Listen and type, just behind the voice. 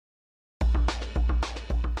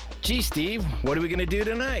Gee, Steve, what are we going to do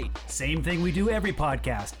tonight? Same thing we do every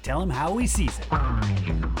podcast. Tell him how he sees it.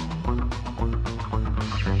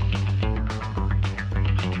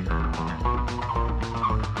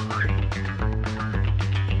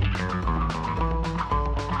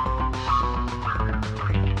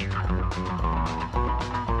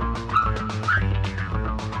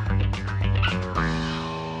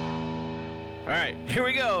 Here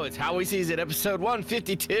we go. It's How We Sees It, episode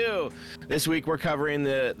 152. This week we're covering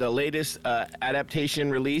the latest adaptation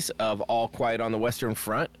release of All Quiet on the Western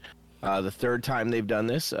Front. The third time they've done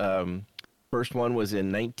this. First one was in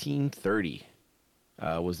 1930.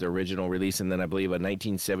 Was the original release, and then I believe a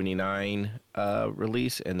 1979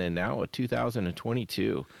 release, and then now a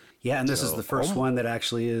 2022. Yeah, and this is the first one that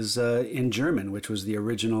actually is in German, which was the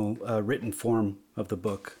original written form of the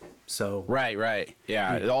book. So Right.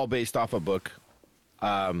 Yeah, it's all based off a book.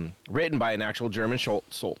 Written by an actual German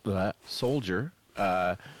soldier.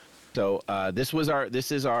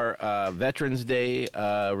 This is our Veterans Day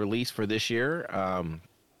release for this year.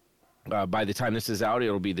 By the time this is out,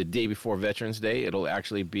 it'll be the day before Veterans Day. It'll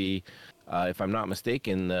actually be, if I'm not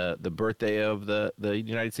mistaken, the birthday of the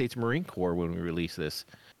United States Marine Corps when we release this,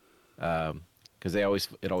 because it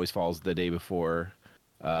always falls the day before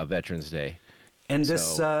Veterans Day. And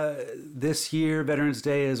this year, Veterans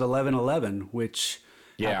Day is 11/11, which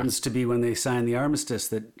happens to be when they signed the armistice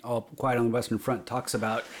that All Quiet on the Western Front talks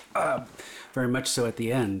about, very much so at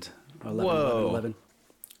the end. 11/11.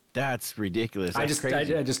 That's ridiculous. That's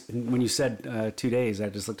crazy. I just when you said 2 days, I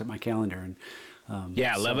just looked at my calendar and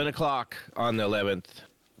 11 o'clock on the 11th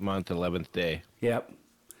month, 11th day. Yep.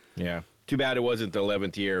 Yeah. Too bad it wasn't the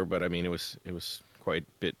 11th year, but I mean it was quite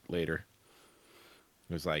a bit later.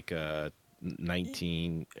 It was like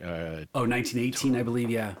 1918, I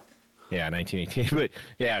believe. Yeah. Yeah, 1918. But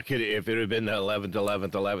yeah, if it had been the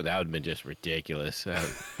 11th, that would have been just ridiculous.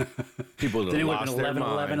 People would have lost their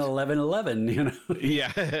minds. 11, you know.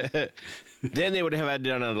 Yeah. Then they would have had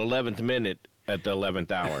done an 11th minute at the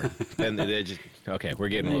 11th hour. Then they just we're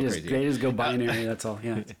getting a little crazy. They just go binary. That's all.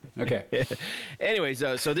 Yeah. Okay. Anyways,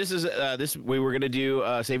 so this is we were gonna do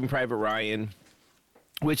Saving Private Ryan,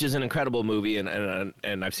 which is an incredible movie, and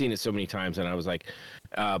I've seen it so many times, and I was like,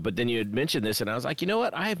 but then you had mentioned this, and I was like, you know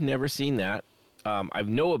what? I have never seen that. I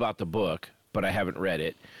know about the book, but I haven't read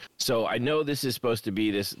it. So I know this is supposed to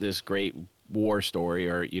be this great war story,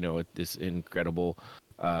 or this incredible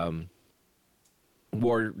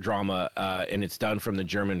war drama, and it's done from the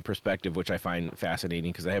German perspective, which I find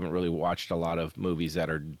fascinating because I haven't really watched a lot of movies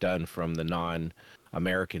that are done from the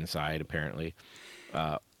non-American side, apparently.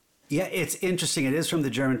 Yeah, it's interesting. It is from the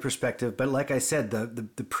German perspective, but like I said,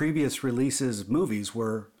 the previous releases movies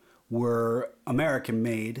were American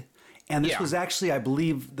made, and this was actually, I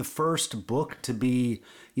believe, the first book to be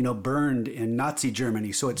burned in Nazi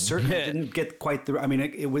Germany. So it certainly didn't get quite the. I mean,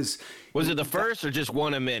 it was. Was it the first or just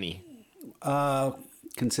one of many?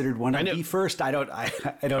 Considered one of the first. I don't know.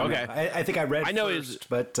 I think I read first,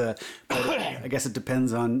 but I guess it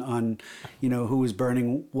depends on who was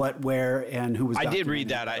burning what, where, and who was. I did read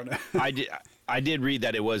that. I did read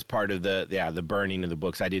that it was part of the burning of the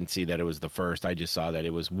books. I didn't see that it was the first. I just saw that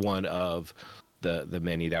it was one of the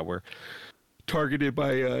many that were targeted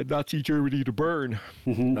by Nazi Germany to burn.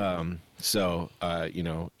 Mm-hmm.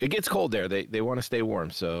 It gets cold there. They want to stay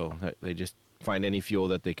warm, so they just find any fuel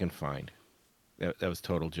that they can find. That was a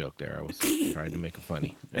total joke there. I was trying to make it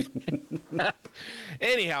funny.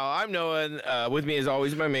 Anyhow, I'm Noah. With me, as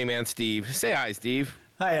always, my main man, Steve. Say hi, Steve.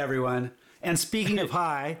 Hi, everyone. And speaking of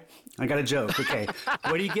hi, I got a joke. Okay,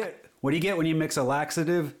 what do you get? What do you get when you mix a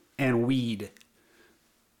laxative and weed?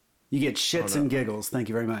 You get shits and giggles. Thank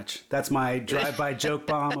you very much. That's my drive-by joke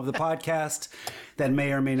bomb of the podcast. That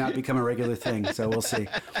may or may not become a regular thing. So we'll see.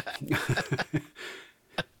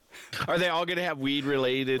 Are they all going to have weed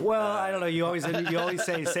related? Well, I don't know. You always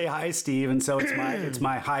say hi, Steve, and so it's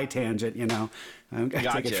my high tangent.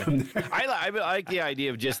 Gotcha. I like the idea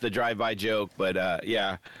of just the drive-by joke, but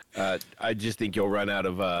I just think you'll run out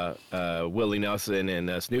of Willie Nelson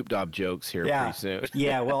and Snoop Dogg jokes here pretty soon.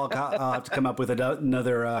 Yeah, well, I'll have to come up with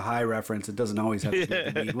another high reference. It doesn't always have to be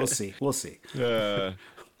the weed. We'll see. No,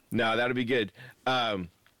 that'll be good.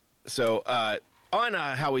 On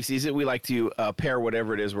How We Sees It, we like to pair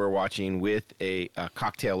whatever it is we're watching with a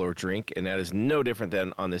cocktail or drink, and that is no different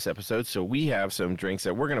than on this episode. So we have some drinks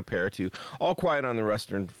that we're going to pair to All Quiet on the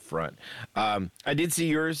Western Front. I did see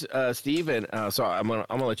yours, Steve, and so I'm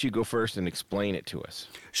gonna let you go first and explain it to us.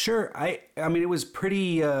 Sure. I mean, it was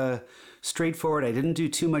pretty straightforward. I didn't do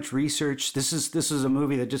too much research. This is a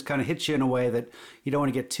movie that just kind of hits you in a way that you don't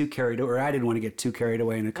want to get too carried, or I didn't want to get too carried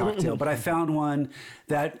away in a cocktail. But I found one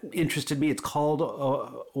that interested me. It's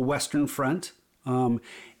called Western Front.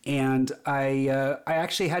 And I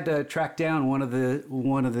actually had to track down one of the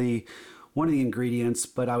ingredients,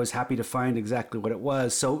 but I was happy to find exactly what it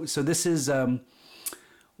was. So this is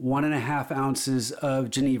 1.5 ounces of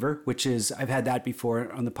Genever, which is, I've had that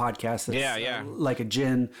before on the podcast. That's, like a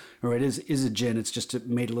gin, or it is a gin. It's just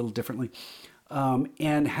made a little differently.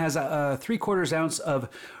 And has a 3/4 ounce of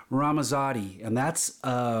Ramazzotti, and that's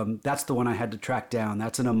the one I had to track down.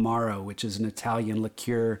 That's an Amaro, which is an Italian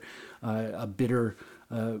liqueur, a bitter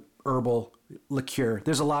herbal liqueur.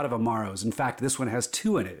 There's a lot of Amaros. In fact, this one has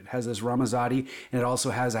 2 in it. It has this Ramazzotti, and it also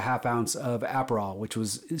has a 1/2 ounce of Aperol, which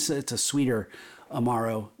it's a sweeter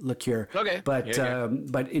Amaro liqueur. Okay.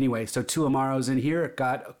 But anyway, so 2 Amaros in here. It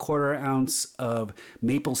got a 1/4 ounce of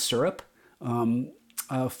maple syrup,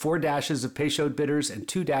 4 dashes of Peychaud bitters, and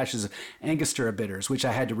 2 dashes of Angostura bitters, which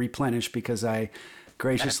I had to replenish because I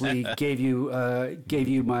graciously gave you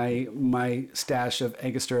my stash of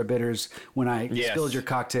Angostura bitters when I spilled your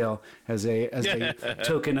cocktail as a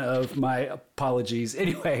token of my apologies.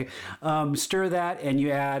 Anyway, stir that, and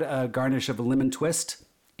you add a garnish of a lemon twist,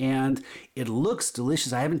 and it looks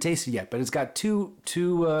delicious. I haven't tasted yet, but it's got two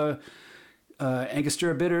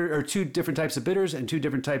Angostura bitter, or 2 different types of bitters and 2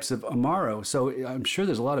 different types of Amaro. So I'm sure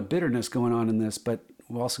there's a lot of bitterness going on in this, but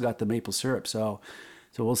we've also got the maple syrup. So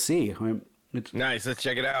we'll see. Nice. Let's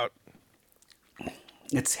check it out.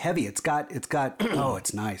 It's heavy. It's got. Oh,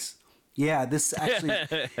 it's nice. Yeah, this actually,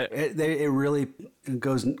 it really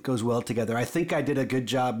goes well together. I think I did a good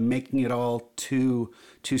job making it all to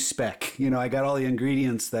spec. I got all the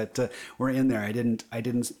ingredients that were in there. I didn't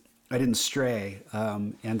stray,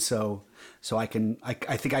 and so I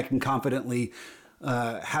think I can confidently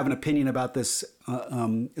have an opinion about this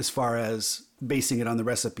as far as basing it on the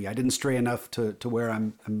recipe. I didn't stray enough to where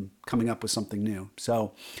I'm coming up with something new.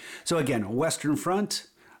 So again, Western Front.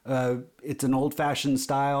 It's an old-fashioned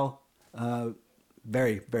style.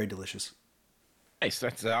 Very, very delicious. Nice.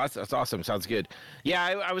 That's awesome. Sounds good. Yeah,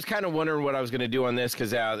 I was kind of wondering what I was going to do on this,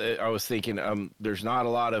 because I was thinking there's not a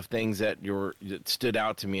lot of things that stood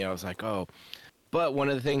out to me. I was like, oh. But one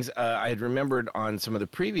of the things I had remembered on some of the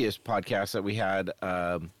previous podcasts that we had,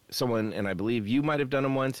 someone, and I believe you might have done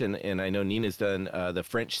them once, and I know Nina's done the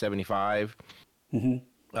French 75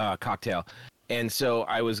 cocktail. And so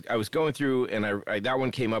I was going through, and I that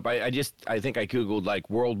one came up. I think I Googled like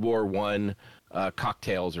World War I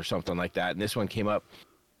cocktails or something like that, and this one came up.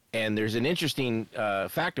 And there's an interesting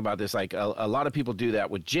fact about this. Like a lot of people do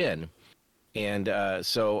that with gin. And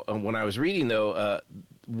so when I was reading, though,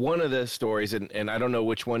 one of the stories, and I don't know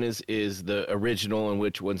which one is the original and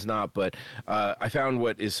which one's not, but I found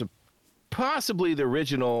what is possibly the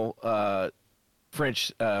original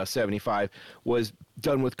French 75 was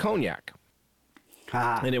done with cognac.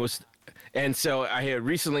 And so I had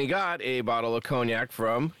recently got a bottle of cognac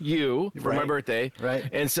from you for my birthday. Right.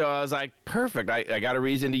 And so I was like, perfect. I got a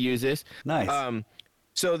reason to use this. Nice.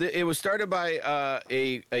 So it was started by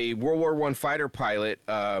a World War I fighter pilot,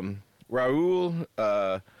 Raoul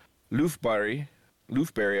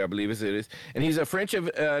Loufberry, I believe it is. And he's a French of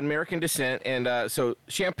American descent. And so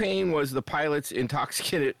champagne was the pilot's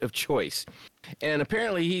intoxicant of choice. And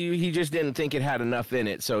apparently he just didn't think it had enough in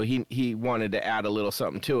it, so he wanted to add a little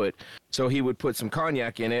something to it. So he would put some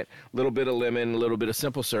cognac in it, a little bit of lemon, a little bit of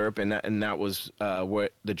simple syrup, and that was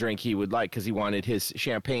what the drink he would like, because he wanted his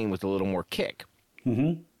champagne with a little more kick.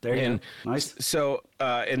 Mm-hmm. There you go. Nice. So,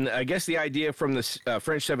 and I guess the idea from the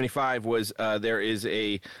French 75 was there is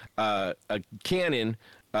a cannon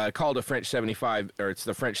called a French 75, or it's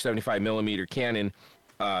the French 75 millimeter cannon.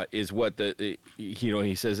 Is what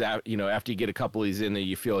he says, after you get a couple of these in there,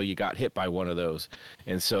 you feel you got hit by one of those.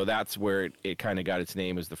 And so that's where it kind of got its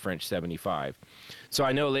name as the French 75. So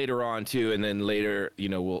I know later on too, and then later,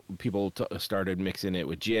 people started mixing it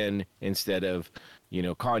with gin instead of,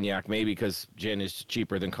 cognac, maybe because gin is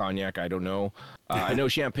cheaper than cognac. I don't know. I know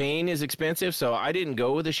champagne is expensive, so I didn't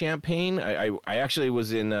go with the champagne. I actually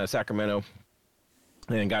was in Sacramento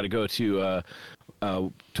and got to go to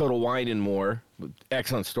Total Wine and More,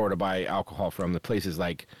 excellent store to buy alcohol from. The place is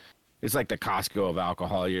it's like the Costco of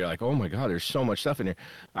alcohol. You're like, oh my God, there's so much stuff in here.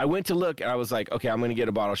 I went to look, and I was like, okay, I'm going to get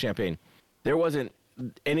a bottle of champagne. There wasn't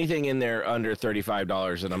anything in there under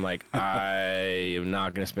 $35, and I'm like, I am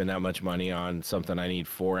not going to spend that much money on something I need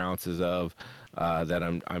 4 ounces of that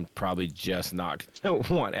I'm probably just not going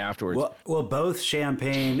to want afterwards. Well, both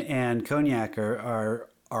champagne and cognac are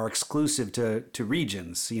exclusive to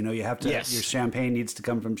regions. You have to. Yes. Your champagne needs to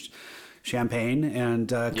come from champagne, and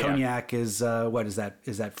cognac is what is that?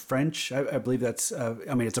 Is that French? I believe that's.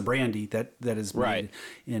 I mean, it's a brandy that is made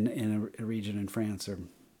in a region in France, or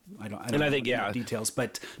I don't and know I think details,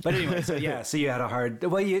 but anyway, so so you had a hard.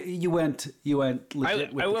 Well, you went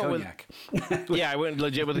legit with the cognac. I went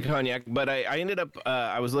legit with the cognac, but I ended up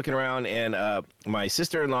I was looking around, and my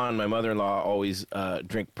sister-in-law and my mother-in-law always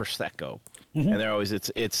drink prosecco, and they're always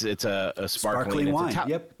it's a sparkling wine.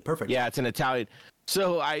 Yep, perfect. Yeah, it's an Italian.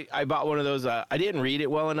 So I bought one of those. I didn't read it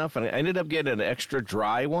well enough, and I ended up getting an extra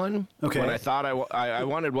dry one. Okay. When I thought I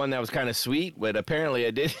wanted one that was kind of sweet, but apparently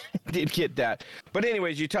I did get that. But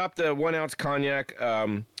anyways, you top the 1 ounce cognac,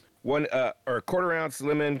 or quarter ounce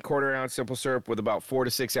lemon, quarter ounce simple syrup with about 4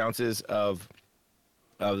 to 6 ounces of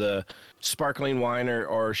the sparkling wine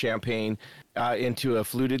or champagne into a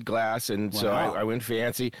fluted glass, and so I went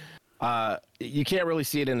fancy. You can't really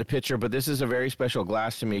see it in the picture, but this is a very special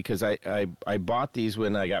glass to me because I bought these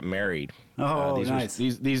when I got married. Oh, nice.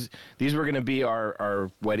 These were going to be our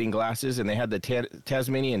wedding glasses, and they had the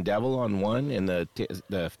Tasmanian devil on one and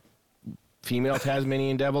the female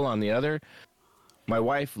Tasmanian devil on the other. My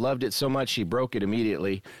wife loved it so much she broke it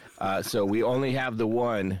immediately. So we only have the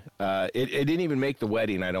one. It didn't even make the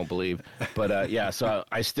wedding, I don't believe. But so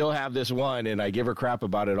I still have this one, and I give her crap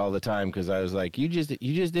about it all the time because I was like, you just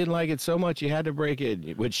didn't like it so much you had to break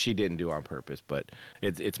it, which she didn't do on purpose. But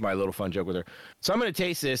it's my little fun joke with her. So I'm gonna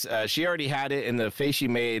taste this. She already had it, and the face she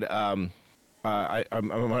made. I'm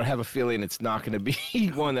gonna have a feeling it's not gonna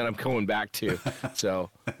be one that I'm going back to.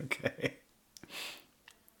 So okay.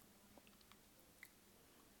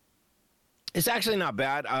 It's actually not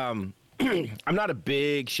bad. I'm not a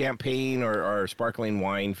big champagne or sparkling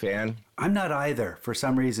wine fan. I'm not either. For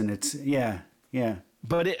some reason, it's yeah.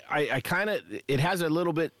 But it has a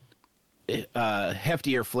little bit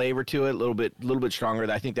heftier flavor to it, a little bit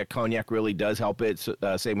stronger. I think that cognac really does help it.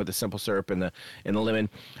 Same with the simple syrup and the lemon.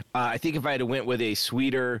 I think if I had went with a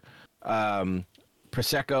sweeter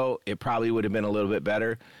prosecco, it probably would have been a little bit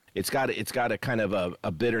better. It's got a kind of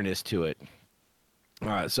a bitterness to it.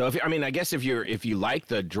 So I guess if you like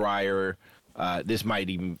the drier, this might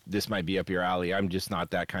be up your alley. I'm just not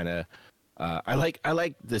that kind of. I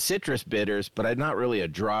like the citrus bitters, but I'm not really a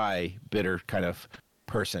dry bitter kind of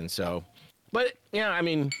person. So, but yeah, I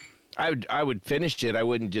mean, I would finish it. I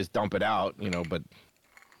wouldn't just dump it out, But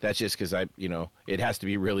that's just because it has to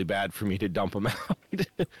be really bad for me to dump them out.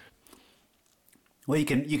 Well, you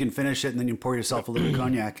can finish it and then you pour yourself a little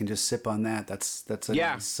cognac and just sip on that. That's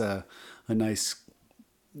a nice.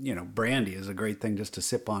 Brandy is a great thing just to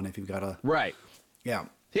sip on if you've got a right. Yeah.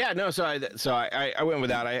 Yeah. No. So I went with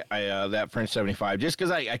that. That French 75 just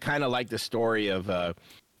because I kind of like the story of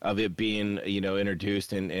it being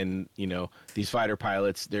introduced and these fighter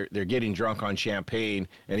pilots they're getting drunk on champagne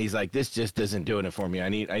and he's like, this just isn't doing it for me. I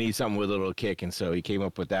need something with a little kick, and so he came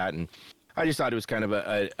up with that, and I just thought it was kind of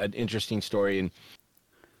an interesting story. And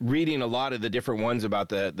reading a lot of the different ones about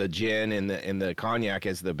the gin and the cognac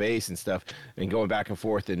as the base and stuff, and going back and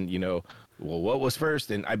forth, and what was first?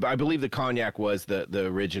 And I believe the cognac was the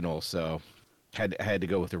original, so had to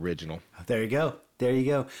go with original. There you go.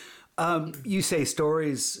 You say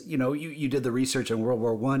stories. You did the research on World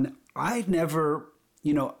War I. I'd never.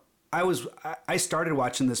 I started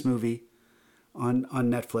watching this movie on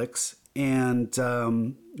Netflix, and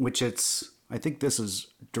I think this is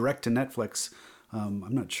direct to Netflix. I'm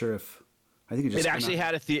not sure if I think it actually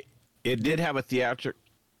had it did have a theater.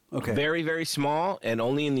 Okay. Very, very small and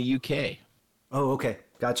only in the UK. Oh, okay.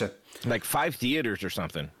 Gotcha. Like 5 theaters or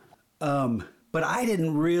something. But I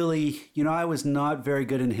didn't really, I was not very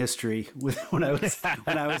good in history when I was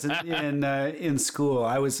in school.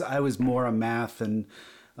 I was more a math and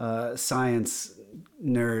science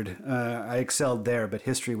nerd. I excelled there, but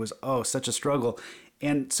history was such a struggle.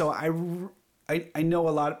 And so I know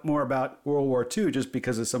a lot more about World War II just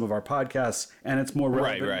because of some of our podcasts, and it's more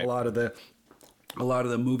relevant. Right. A lot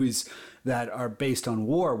of the movies that are based on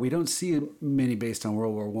war, we don't see many based on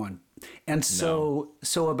World War I. And so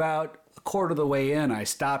about a quarter of the way in, I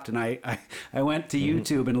stopped and I went to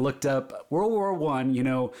YouTube and looked up World War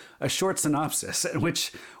I, a short synopsis,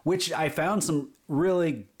 which I found some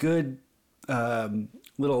really good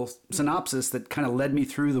little synopsis that kind of led me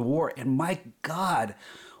through the war. And my God,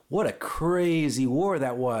 what a crazy war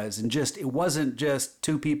that was. And it wasn't just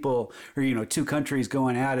two people or, two countries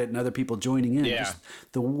going at it and other people joining in. Yeah. Just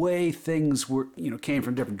the way things were, came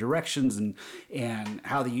from different directions and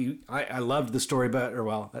how I loved the story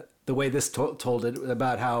the way this told it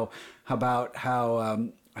about how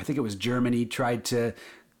I think it was Germany tried to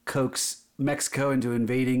coax Mexico into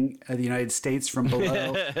invading the United States from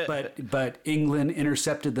below, but England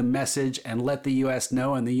intercepted the message and let the U.S.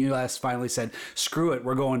 know, and the U.S. finally said, "Screw it,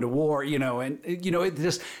 we're going to war." And it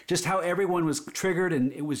just how everyone was triggered,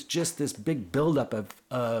 and it was just this big buildup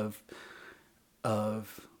of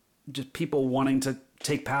just people wanting to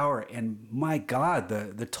take power, and my God,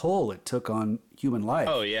 the toll it took on human life.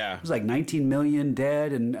 Oh yeah, it was like 19 million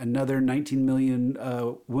dead and another 19 million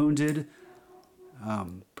wounded.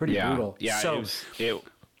 Pretty brutal. Yeah.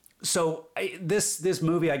 So this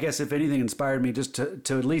movie, I guess, if anything, inspired me just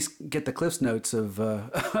to at least get the Cliff's Notes of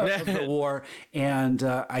the war, and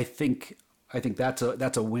I think that's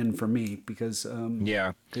a win for me because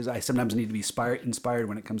I sometimes need to be inspired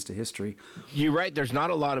when it comes to history. You're right. There's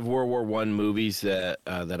not a lot of World War I movies that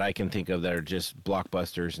I can think of that are just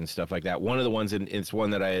blockbusters and stuff like that. One of the ones, and it's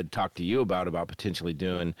one that I had talked to you about potentially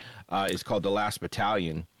doing, is called The Last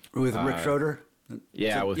Battalion with Rick Schroeder.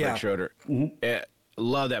 Yeah, with Rick Schroeder. Mm-hmm.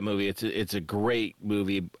 Love that movie. It's a great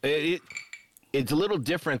movie. It's a little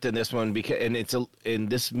different than this one because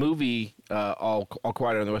this movie, All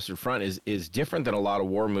Quiet on the Western Front, is different than a lot of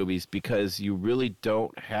war movies because you really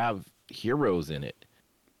don't have heroes in it,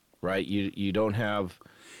 right? You don't have.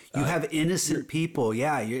 You have innocent people.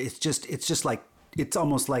 Yeah, it's just like it's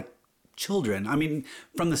almost like children. I mean,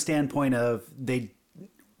 from the standpoint of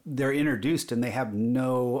they're introduced and they have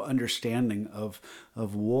no understanding of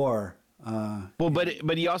war.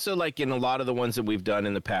 But he also, like in a lot of the ones that we've done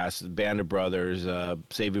in the past, Band of Brothers,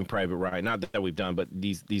 Saving Private Ryan, not that we've done, but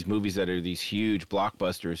these movies that are these huge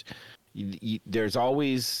blockbusters, there's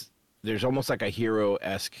almost like a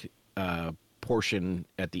hero-esque portion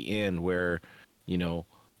at the end where,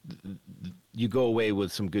 you go away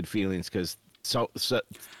with some good feelings because so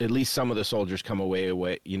at least some of the soldiers come away.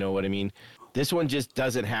 You know what I mean? This one just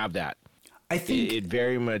doesn't have that. I think it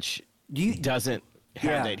very much doesn't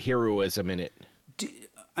have that heroism in it.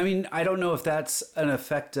 I don't know if that's an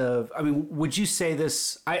effect of. Would you say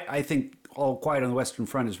this? I think All Quiet on the Western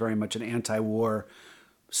Front is very much an anti-war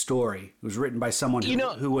story. It was written by someone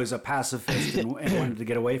who was a pacifist and wanted to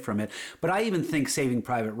get away from it. But I even think Saving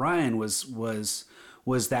Private Ryan was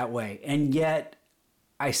that way, and yet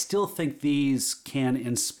I still think these can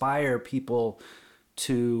inspire people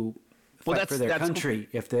to fight for their country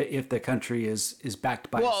if the country is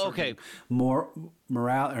backed by more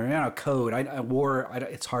morale or code.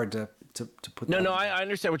 It's hard to put. No, I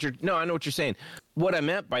understand what I know what you're saying. What I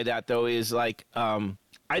meant by that though is like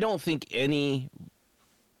I don't think any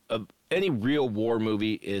real war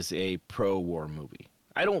movie is a pro-war movie.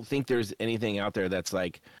 I don't think there's anything out there that's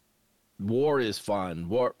like war is fun.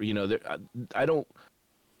 War, I don't.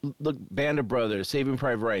 Look, Band of Brothers, Saving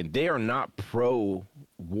Private Ryan, they are not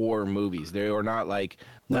pro-war movies. They are not like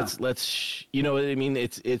let's you know what I mean?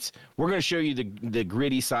 It's we're going to show you the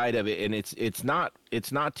gritty side of it, and it's not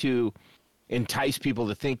to entice people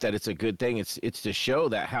to think that it's a good thing. It's to show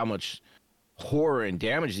that how much horror and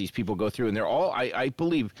damage these people go through, and they're all I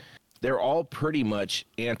believe they're all pretty much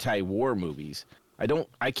anti-war movies.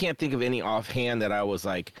 I can't think of any offhand that I was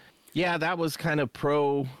like, yeah, that was kind of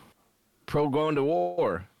pro going to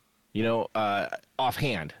war.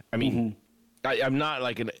 Offhand. I mean, I'm not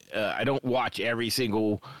like I don't watch every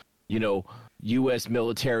single, U.S.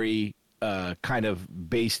 military kind of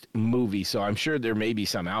based movie. So I'm sure there may be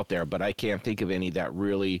some out there, but I can't think of any that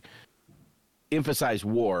really emphasize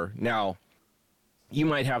war. Now, you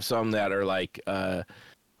might have some that are like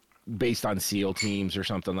based on SEAL teams or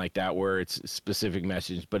something like that, where it's specific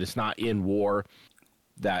message, but it's not in war,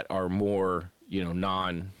 that are more,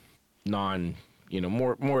 non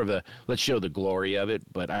more of the let's show the glory of it.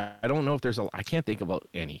 But I don't know if I can't think about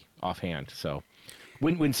any offhand. So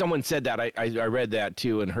when someone said that, I read that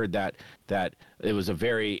too and heard that it was a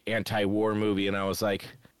very anti-war movie, and I was like,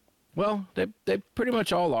 well, they pretty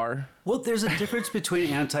much all are. Well, there's a difference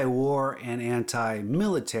between anti-war and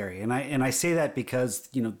anti-military, and I say that because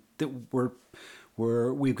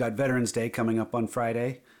we've got Veterans Day coming up on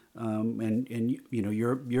Friday, and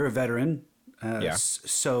you're a veteran,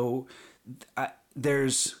 so.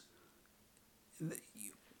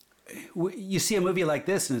 You see a movie like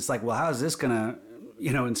this and it's like, well, how is this gonna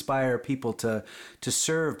inspire people to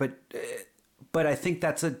serve? But I think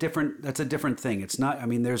that's a different thing. It's not.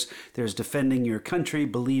 There's defending your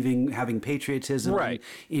country, having patriotism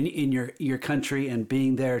in your country, and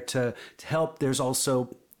being there to help. There's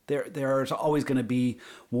also there are always going to be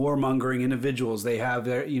warmongering individuals. They have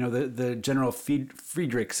the General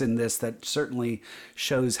Friedrichs in this that certainly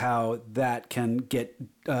shows how that can get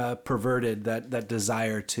perverted. That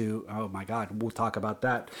desire to, oh my God, we'll talk about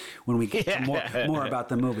that when we get more about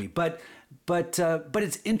the movie. But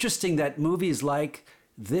it's interesting that movies like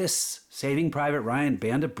this Saving Private Ryan,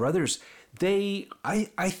 Band of Brothers, I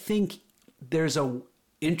think there's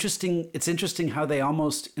it's interesting how they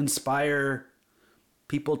almost inspire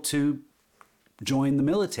people to join the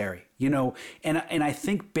military, and I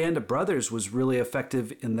think Band of Brothers was really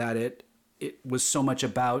effective in that it was so much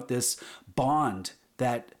about this bond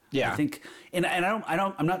that I think, and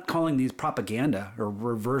I'm not calling these propaganda or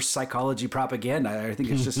reverse psychology propaganda. I think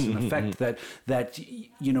it's just an effect that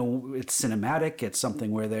it's cinematic. It's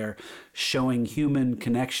something where they're showing human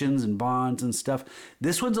connections and bonds and stuff.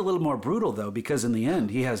 This one's a little more brutal though, because in the end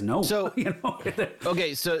he has no. So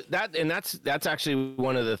okay, so that's actually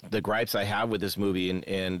one of the gripes I have with this movie,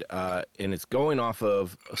 and it's going off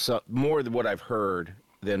of more than what I've heard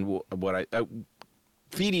than what I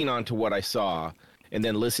feeding onto what I saw. And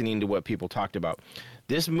then listening to what people talked about.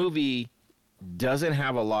 This movie doesn't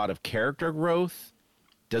have a lot of character growth,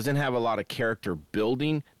 doesn't have a lot of character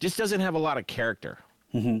building, just doesn't have a lot of character.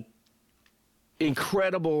 Mm-hmm.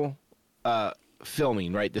 Incredible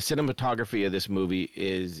filming, right? The cinematography of this movie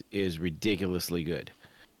is ridiculously good.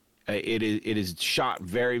 It is shot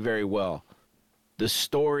very, very well. The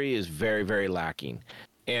story is very, very lacking.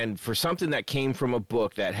 And for something that came from a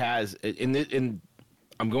book that has,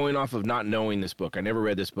 I'm going off of not knowing this book. I never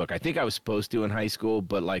read this book. I think I was supposed to in high school,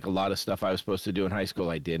 but like a lot of stuff I was supposed to do in high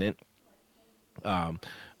school, I didn't. I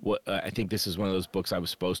think this is one of those books I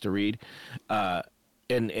was supposed to read.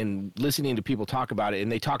 And listening to people talk about it,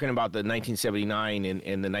 and they talking about the 1979 and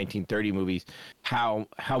the 1930 movies, how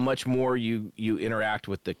much more you interact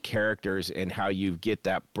with the characters and how you get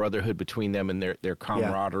that brotherhood between them and their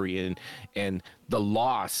camaraderie and the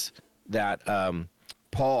loss that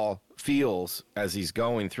Paul feels as he's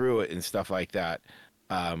going through it and stuff like that.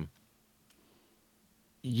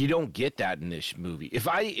 You don't get that in this movie. If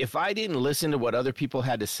I didn't listen to what other people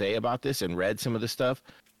had to say about this and read some of the stuff,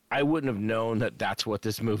 I wouldn't have known that that's what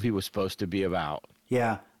this movie was supposed to be about.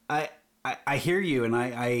 Yeah, I hear you, and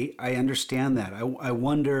I understand that. I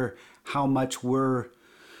wonder how much we've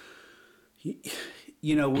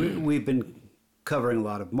been covering a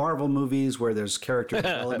lot of Marvel movies where there's character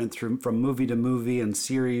development from movie to movie and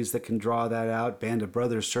series that can draw that out. Band of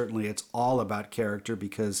Brothers, certainly it's all about character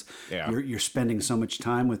because you're spending so much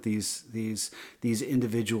time with these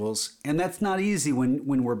individuals, and that's not easy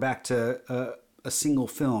when we're back to a single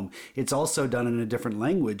film. It's also done in a different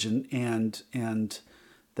language, and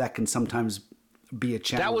that can sometimes be a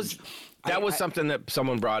challenge. That was something that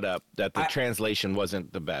someone brought up, that the translation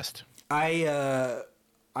wasn't the best. I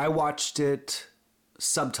watched it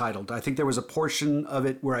subtitled. I think there was a portion of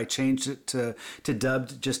it where I changed it to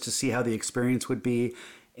dubbed just to see how the experience would be,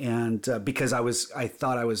 and because I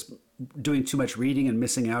thought I was doing too much reading and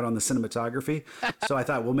missing out on the cinematography. So I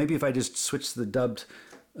thought, well, maybe if I just switched the dubbed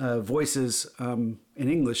voices in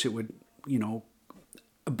English, it would,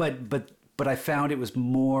 but I found it was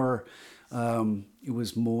more immersive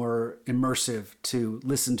to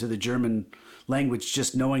listen to the German language,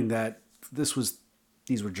 just knowing that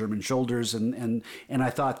these were German shoulders, and I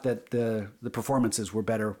thought that the performances were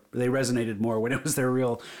better. They resonated more when it was their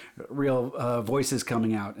real voices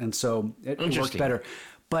coming out, and so it worked better.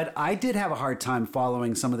 But I did have a hard time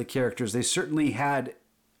following some of the characters. They certainly had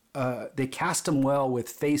they cast them well with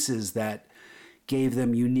faces that gave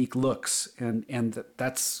them unique looks, and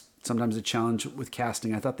that's sometimes a challenge with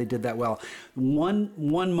casting. I thought they did that well. One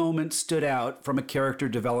moment stood out from a character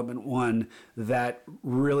development one that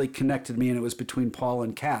really connected me, and it was between Paul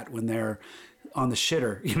and Kat when they're on the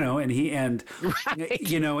shitter,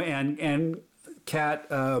 and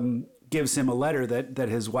Kat gives him a letter that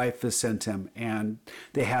his wife has sent him, and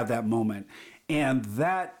they have that moment, and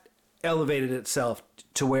that elevated itself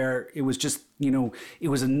to where it was just, it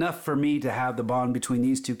was enough for me to have the bond between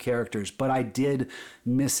these two characters, but I did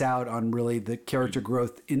miss out on really the character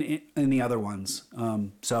growth in the other ones.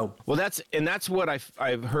 Well, that's what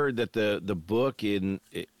I've heard, that the book in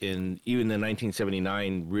even the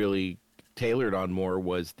 1979 really tailored on more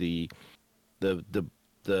was the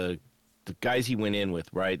guys he went in with,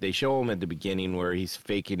 right? They show him at the beginning where he's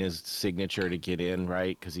faking his signature to get in,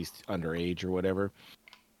 right? Because he's underage or whatever.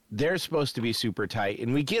 They're supposed to be super tight,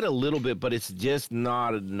 and we get a little bit, but it's just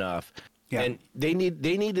not enough. Yeah. And they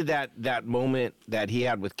needed that moment that he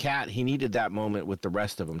had with Kat. He needed that moment with the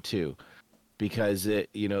rest of them too, because it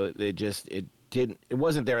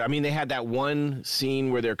wasn't there. I mean, they had that one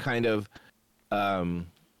scene where they're kind of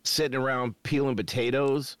sitting around peeling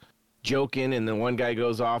potatoes, joking, and then one guy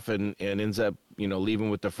goes off and ends up leaving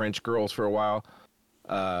with the French girls for a while.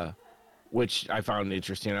 which I found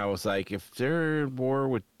interesting. I was like, if they're at war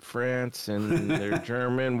with France and they're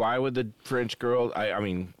German, why would the French girl? I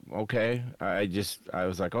mean, okay. I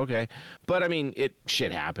was like, okay, but I mean,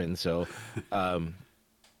 shit happened. So, but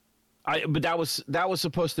that was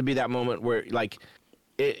supposed to be that moment where like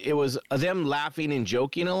it was them laughing and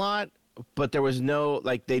joking a lot, but there was no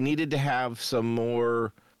like they needed to have some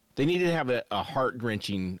more. They needed to have a heart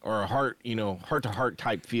wrenching or a heart to heart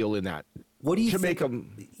type feel in that. What do you think?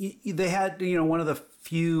 They had, one of the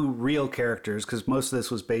few real characters, because most of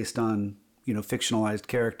this was based on, fictionalized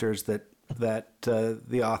characters that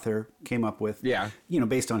the author came up with. Yeah.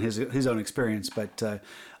 Based on his own experience.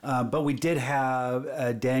 But we did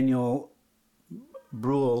have Daniel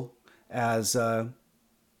Bruhl as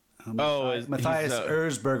Matthias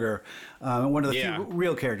Erzberger, one of the few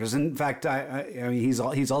real characters. In fact, I mean, he's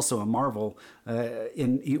also a Marvel.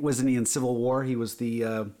 Wasn't he in Civil War? He was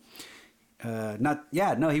the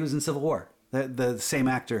he was in Civil War. The same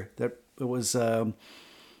actor that was the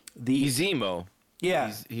Zemo.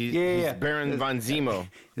 Yeah, he's Baron von Zemo.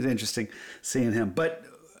 It's interesting seeing him, but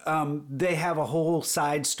they have a whole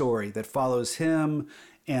side story that follows him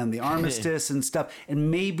and the armistice and stuff,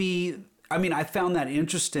 and maybe. I mean, I found that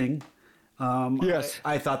interesting. Yes.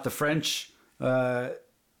 I thought the French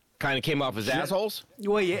kind of came off as assholes.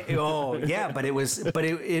 Well, yeah. Oh, yeah. But it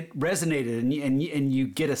resonated, and you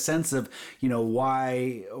get a sense of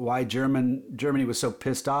why Germany was so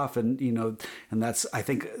pissed off, and and that's, I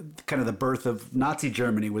think, kind of the birth of Nazi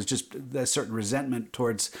Germany was just a certain resentment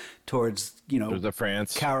towards the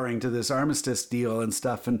France cowering to this armistice deal and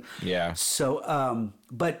stuff, and yeah. So,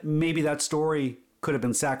 but maybe that story could have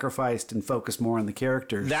been sacrificed and focused more on the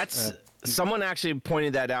characters. That's someone actually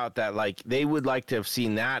pointed that out, that like they would like to have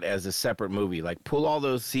seen that as a separate movie, like pull all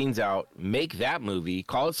those scenes out, make that movie,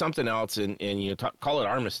 call it something else, and call it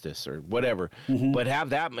Armistice or whatever, but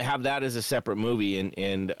have that as a separate movie,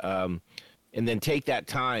 and then take that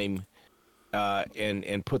time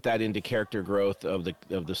and put that into character growth of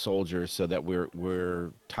the soldiers, so that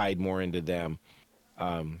we're tied more into them,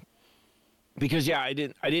 because I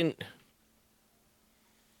didn't.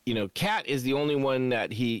 Cat is the only one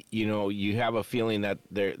that you have a feeling that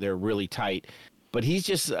they're really tight, but he's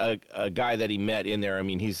just a guy that he met in there. I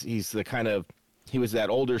mean, he's the kind of, he was that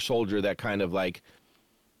older soldier that kind of like,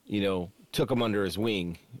 took him under his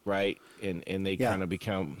wing, right? And they kind of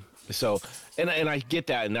become so. And I get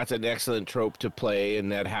that, and that's an excellent trope to play,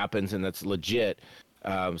 and that happens, and that's legit.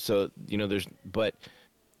 So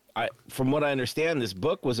from what I understand, this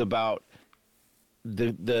book was about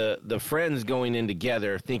the friends going in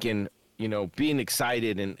together, thinking, being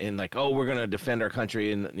excited and like, oh, we're going to defend our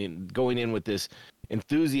country, and going in with this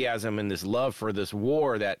enthusiasm and this love for this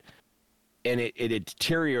war and it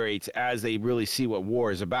deteriorates as they really see what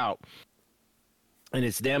war is about. And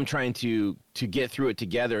it's them trying to get through it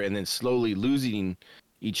together, and then slowly losing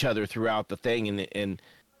each other throughout the thing. And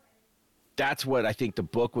that's what I think the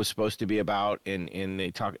book was supposed to be about. And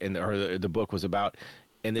the book was about.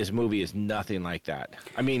 And this movie is nothing like that.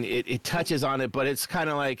 I mean, it touches on it, but it's kind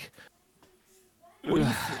of like.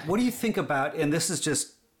 What do you think about? And this is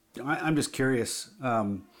just, I'm just curious,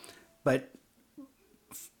 but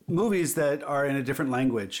movies that are in a different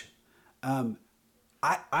language, I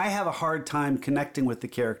have a hard time connecting with the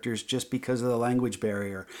characters just because of the language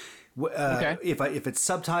barrier. Okay. If it's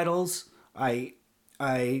subtitles, I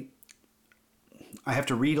have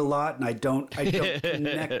to read a lot, and I don't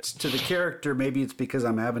connect to the character. Maybe it's because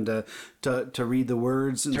I'm having to read the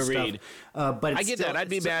words and stuff. Read. But I get that. I'd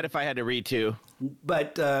be mad if I had to read too.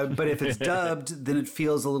 But if it's dubbed, then it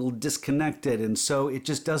feels a little disconnected, and so it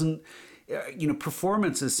just doesn't.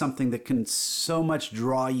 Performance is something that can so much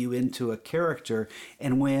draw you into a character,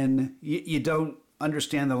 and when you don't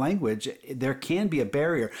understand the language, there can be a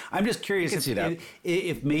barrier. I'm just curious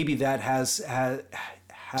if maybe that has.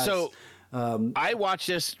 So. I watched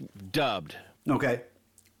this dubbed. Okay.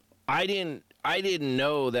 I didn't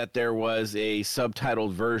know that there was a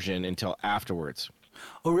subtitled version until afterwards.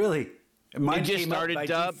 Oh, really? Mine just started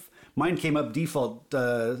dubbed. Mine came up default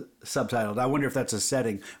subtitled. I wonder if that's a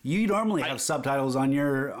setting. You normally have subtitles on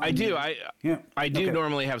your. I do. I do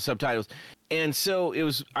normally have subtitles, and so it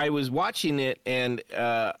was. I was watching it, and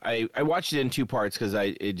I watched it in two parts because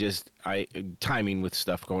timing with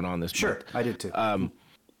stuff going on this month. I did too.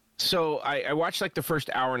 So I watched like the first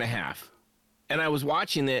hour and a half, and I was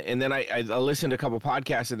watching it, and then I listened to a couple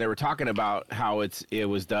podcasts, and they were talking about how it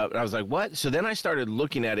was dubbed, and I was like, what? So then I started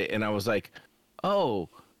looking at it, and I was like, oh,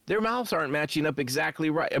 their mouths aren't matching up exactly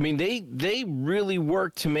right. I mean, they really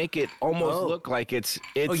worked to make it almost look like it's.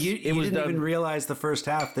 You didn't even realize the first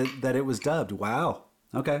half that it was dubbed. Wow.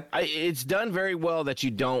 Okay. It's done very well that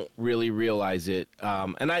you don't really realize it.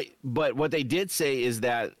 But what they did say is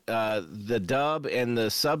that the dub and the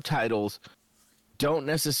subtitles don't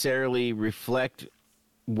necessarily reflect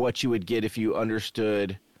what you would get if you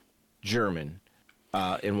understood German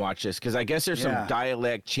and watch this, because I guess there's some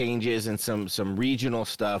dialect changes and some regional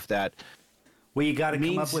stuff that. Well, you got to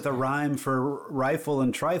come up with a rhyme for rifle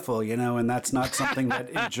and trifle, and that's not something that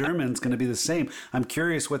in German is going to be the same. I'm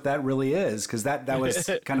curious what that really is, because that was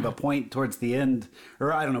kind of a point towards the end,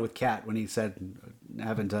 or I don't know, with Kat when he said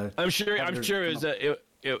having to. I'm sure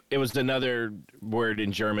it was another word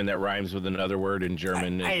in German that rhymes with another word in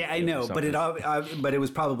German. I know, but it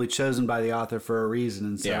was probably chosen by the author for a reason,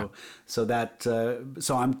 and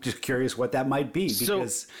so I'm just curious what that might be,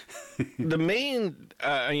 because the main,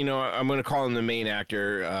 I'm going to call him the main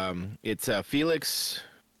actor. It's Felix,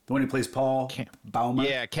 the one who plays Paul Baumer.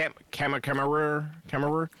 Yeah, Kammerer.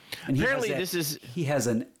 And apparently, he has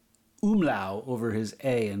an umlaut over his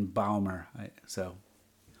A in Baumer, so.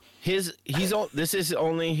 This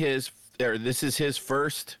is his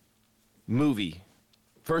first movie,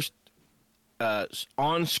 first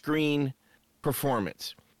on-screen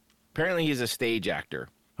performance. Apparently, he's a stage actor.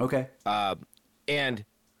 Okay. And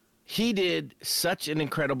he did such an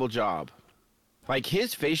incredible job. Like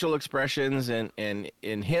his facial expressions and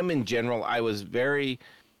him in general, I was very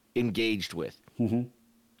engaged with. Mm-hmm.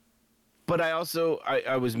 But I also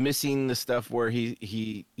I was missing the stuff where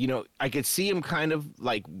he I could see him kind of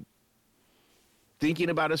like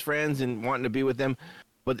thinking about his friends and wanting to be with them,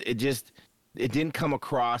 but it didn't come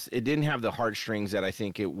across. It didn't have the heartstrings that I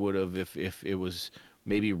think it would have if it was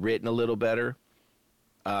maybe written a little better.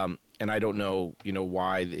 And I don't know,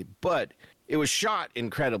 why, but it was shot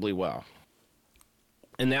incredibly well.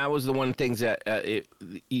 And that was the one things that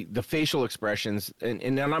the facial expressions,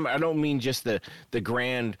 and I don't mean just the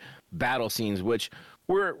grand battle scenes, which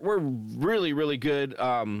were really, really good.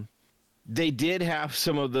 They did have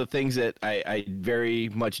some of the things that I very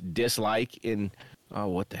much dislike in. Oh,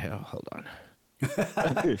 what the hell? Hold on.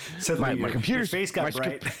 my computer your face got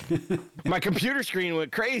bright. My computer screen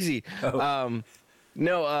went crazy. Oh.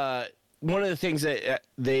 One of the things that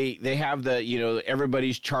they have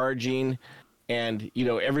everybody's charging, and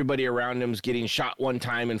everybody around them's getting shot one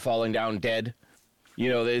time and falling down dead.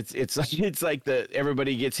 It's like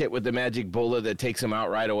everybody gets hit with the magic bullet that takes them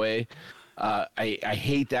out right away. I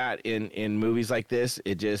hate that in movies like this.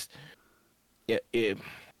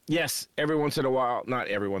 Yes, every once in a while, not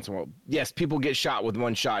every once in a while. Yes, people get shot with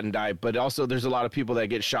one shot and die, but also there's a lot of people that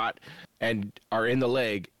get shot and are in the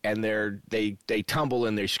leg, and they tumble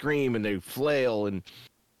and they scream and they flail, and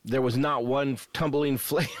there was not one tumbling,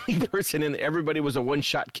 flailing person, and everybody was a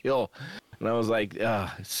one-shot kill. And I was like,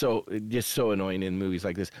 so annoying in movies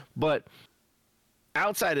like this. But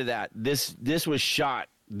outside of that, this was shot.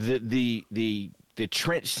 The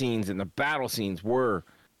trench scenes and the battle scenes were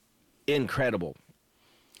incredible.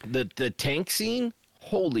 The tank scene,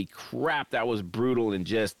 holy crap, that was brutal and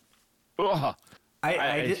just.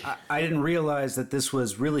 I didn't realize that this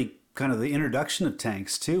was really kind of the introduction of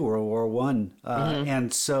tanks too, World War One,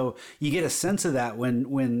 and so you get a sense of that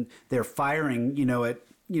when they're firing,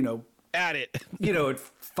 at it, at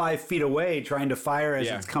 5 feet away, trying to fire as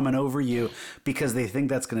it's coming over you, because they think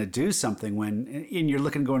that's going to do something. And you're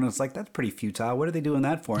looking, going, it's like, that's pretty futile. What are they doing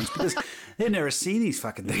that for? And it's because they've never seen these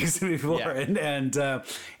fucking things before, and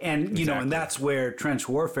and that's where trench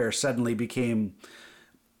warfare suddenly became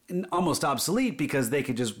almost obsolete, because they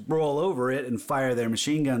could just roll over it and fire their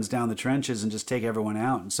machine guns down the trenches and just take everyone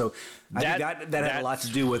out. And so I think that had a lot to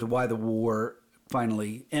do with why the war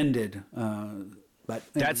finally ended. But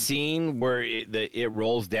that scene where it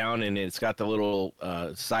rolls down and it's got the little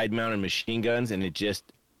side-mounted machine guns and it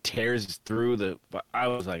just tears through I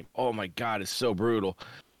was like, oh my God, it's so brutal.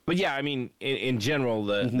 But yeah, I mean, in general,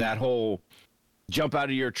 that whole jump out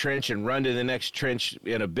of your trench and run to the next trench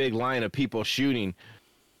in a big line of people shooting.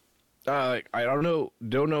 I don't know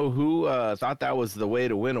who thought that was the way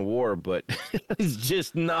to win a war, but it's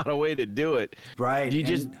just not a way to do it. Right.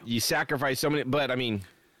 You sacrifice so many, but I mean.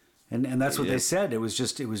 And that's what they said. It was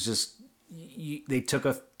just they took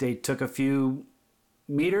a few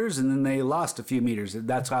meters and then they lost a few meters.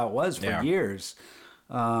 That's how it was for years.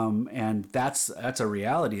 And that's a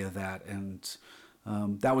reality of that. And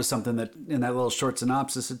that was something that in that little short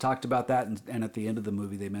synopsis it talked about that, and at the end of the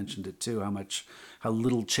movie they mentioned it too, how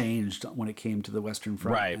little changed when it came to the Western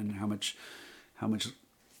Front, right, and how much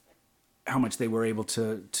they were able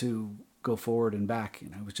to go forward and back.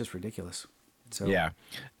 It was just ridiculous. So yeah,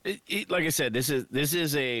 like I said, it's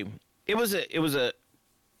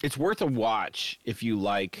worth a watch if you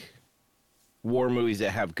like war movies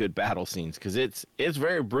that have good battle scenes, because it's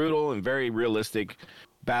very brutal and very realistic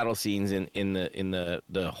battle scenes in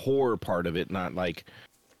the horror part of it, not like,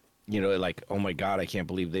 like, oh my God, I can't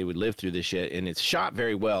believe they would live through this shit. And it's shot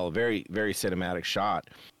very well, very, very cinematic shot.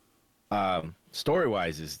 Story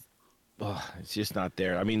wise it's just not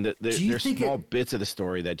there. I mean, there's small bits of the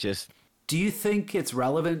story that just. Do you think it's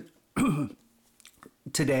relevant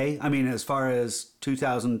today? I mean, as far as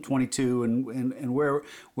 2022 and where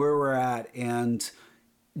we're at, and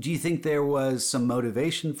do you think there was some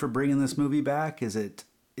motivation for bringing this movie back?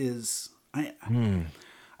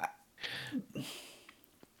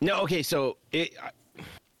 No, okay, so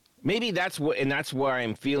maybe that's where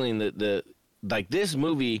I'm feeling that like this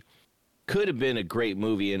movie could have been a great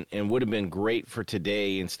movie and would have been great for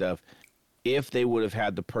today and stuff if they would have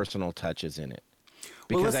had the personal touches in it.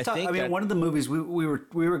 Because well, let's talk. I mean, one of the movies we were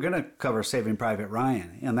going to cover, Saving Private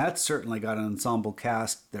Ryan, and that's certainly got an ensemble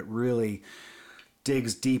cast that really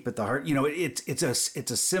digs deep at the heart. It's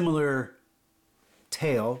a similar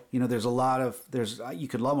tale. There's a lot of you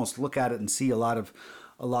could almost look at it and see a lot of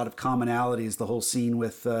commonalities. The whole scene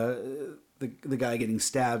with the guy getting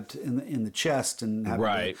stabbed in the chest and having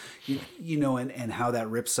right, and how that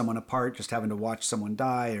rips someone apart, just having to watch someone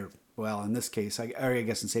die, or well, in this case, I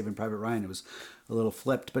guess in Saving Private Ryan it was a little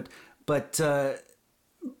flipped, but I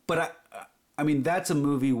mean, that's a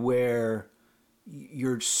movie where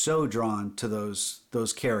you're so drawn to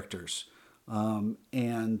those characters, and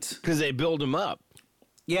because they build them up.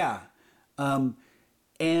 Yeah,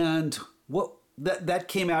 and what that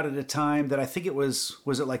came out at a time that I think it was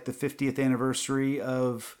it like the 50th anniversary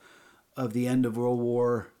of the end of World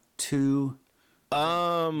War II.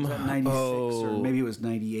 Was that 96 or maybe it was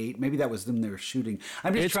 98? Maybe that was them they were shooting.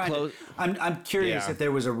 I'm just trying. I'm curious if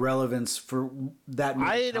there was a relevance for that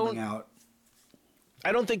movie coming out.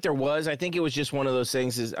 I don't think there was. I think it was just one of those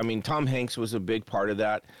things. Tom Hanks was a big part of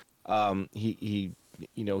that. He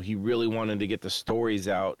really wanted to get the stories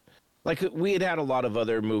out. Like, we had a lot of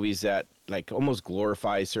other movies that like almost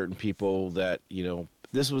glorify certain people. That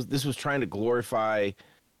this was trying to glorify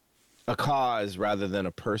a cause rather than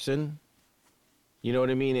a person. You know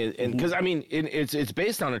what I mean? And because it's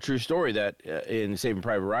based on a true story that in Saving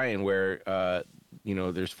Private Ryan, where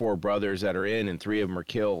there's 4 brothers that are in and 3 of them are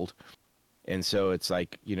killed, and so it's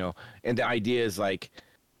like and the idea is like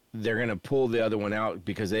they're gonna pull the other one out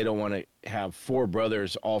because they don't want to have 4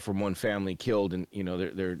 brothers all from one family killed, and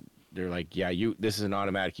they're like, yeah, this is an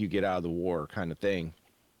automatic, you get out of the war kind of thing,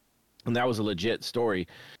 and that was a legit story.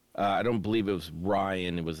 I don't believe it was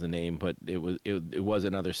Ryan, it was the name, but it was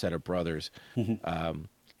another set of brothers. And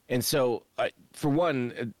so, for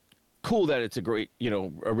one, cool that it's a great,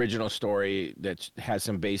 original story that has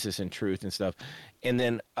some basis in truth and stuff. And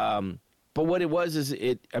then, but what it was is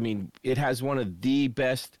it has one of the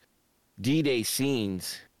best D-Day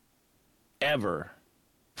scenes ever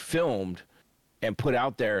filmed and put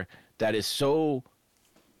out there that is so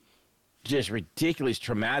just ridiculous,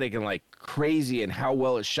 traumatic, and like crazy, and how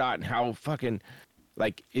well it's shot, and how fucking,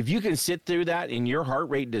 like, if you can sit through that and your heart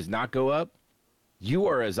rate does not go up, you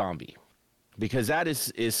are a zombie, because that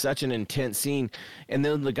is such an intense scene. And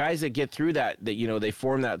then the guys that get through that they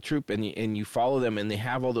form that troop, and you follow them, and they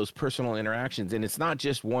have all those personal interactions, and it's not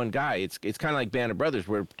just one guy. It's kind of like Band of Brothers,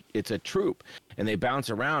 where it's a troop and they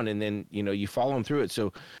bounce around, and then you follow them through it.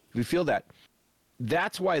 So we feel that.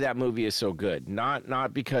 That's why that movie is so good.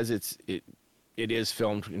 Not because it is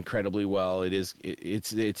filmed incredibly well. It's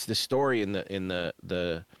the story and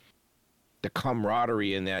the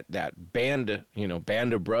camaraderie and that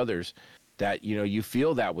band of brothers that you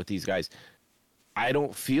feel that with these guys. I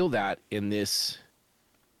don't feel that in this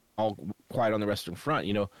All Quiet on the Western Front.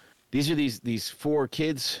 These are these 4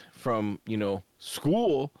 kids from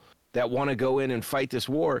school that want to go in and fight this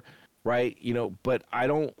war, right? But I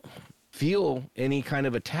don't feel any kind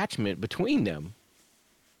of attachment between them.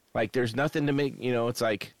 Like, there's nothing to make, it's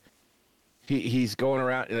like he's going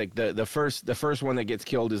around, like the first one that gets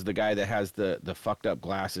killed is the guy that has the fucked up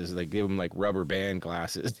glasses. They give him like rubber band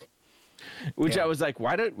glasses, which I was like,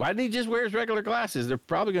 why didn't he just wear his regular glasses? They're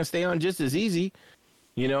probably going to stay on just as easy,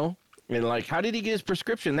 and like, how did he get his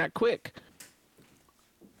prescription that quick?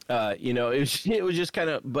 It was just kind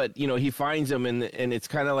of, but he finds them, and it's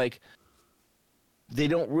kind of like, they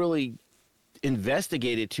don't really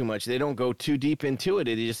investigate it too much. They don't go too deep into it.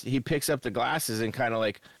 He picks up the glasses and kind of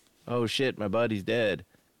like, oh shit, my buddy's dead.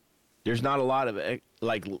 There's not a lot of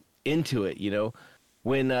like into it,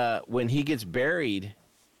 when he gets buried,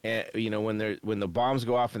 when the bombs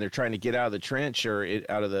go off and they're trying to get out of the trench or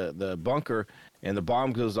out of the bunker, and the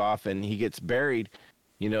bomb goes off and he gets buried,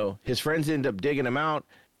 his friends end up digging him out,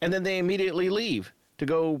 and then they immediately leave to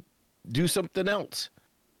go do something else.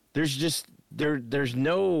 There's just there's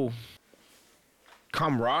no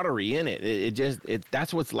camaraderie in it. It just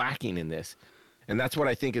that's what's lacking in this, and that's what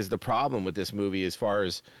I think is the problem with this movie. As far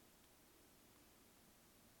as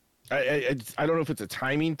I don't know if it's a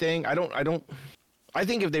timing thing. I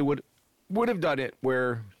think if they would have done it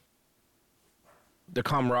where the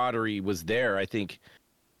camaraderie was there, I think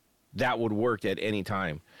that would work at any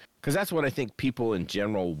time. Because that's what I think people in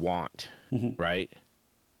general want, right?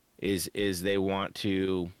 Is they want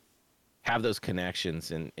to have those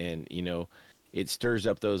connections, and you know, it stirs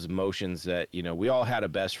up those emotions that, you know, we all had a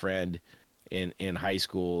best friend in high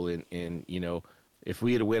school, and you know, if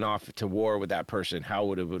we had went off to war with that person, how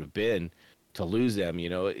would it have been to lose them? You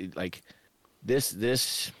know, like this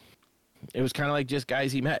it was kind of like just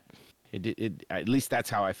guys he met. It at least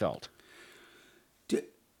that's how I felt.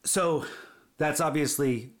 So that's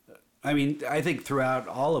obviously, I mean, I think throughout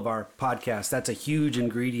all of our podcasts, that's a huge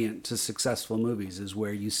ingredient to successful movies, is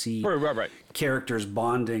where you see right. characters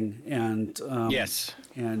bonding, and yes,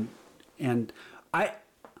 and I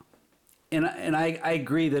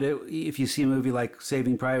agree that if you see a movie like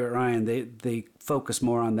Saving Private Ryan, they focus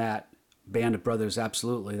more on that band of brothers.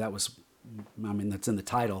 Absolutely, that was, I mean, that's in the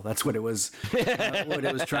title. That's what it was, what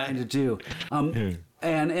it was trying to do.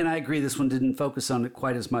 And I agree, this one didn't focus on it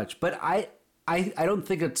quite as much. But I don't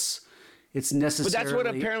think it's necessarily. But that's what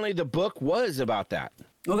apparently the book was about. That.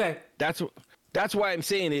 Okay. That's why I'm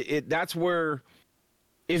saying it. That's where,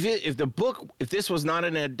 if this was not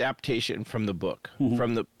an adaptation from the book,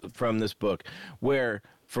 from this book, where,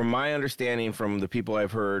 from my understanding, from the people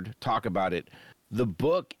I've heard talk about it, the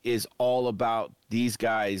book is all about these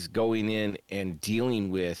guys going in and dealing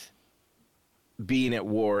with being at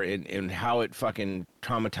war, and how it fucking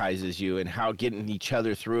traumatizes you, and how getting each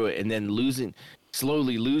other through it, and then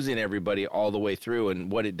slowly losing everybody all the way through,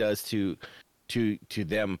 and what it does to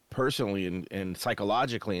them personally and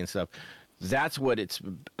psychologically and stuff. That's what it's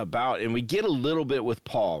about. And we get a little bit with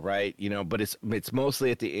Paul, right? You know, but it's mostly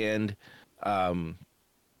at the end,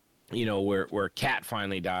 you know, where Kat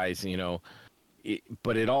finally dies, you know.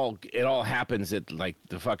 But it all happens at like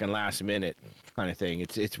the fucking last minute kind of thing.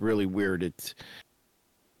 It's really weird.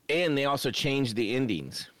 And they also changed the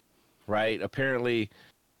endings, right? Apparently,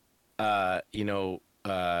 you know,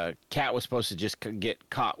 Kat was supposed to just get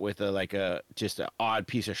caught with just an odd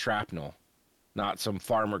piece of shrapnel, not some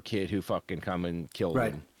farmer kid who fucking come and killed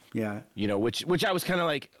him. Yeah. You know, which I was kind of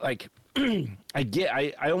like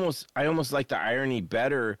I almost like the irony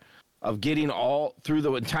better of getting all through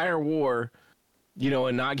the entire war, you know,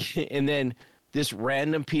 and then this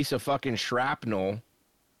random piece of fucking shrapnel,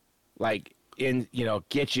 like, you know,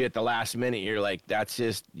 get you at the last minute. You're like, that's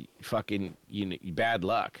just fucking, you know, bad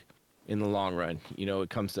luck in the long run. You know, it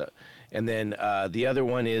comes to, and then the other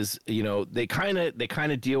one is, you know, they kind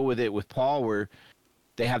of deal with it with Paul, where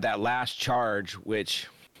they have that last charge, which,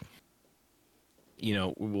 you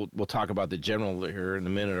know, we'll talk about the general here in a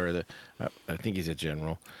minute, or I think he's a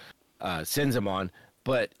general, sends him on.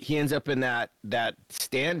 But he ends up in that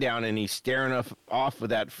stand down, and he's staring off with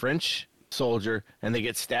that French soldier, and they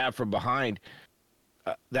get stabbed from behind.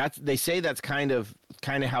 They say that's kind of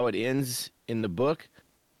how it ends in the book,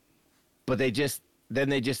 but they just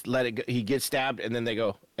let it go. He gets stabbed, and then they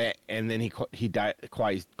go, and then he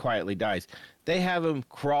quietly dies. They have him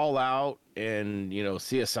crawl out and, you know,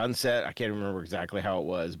 see a sunset. I can't remember exactly how it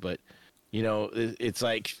was, but, you know, it's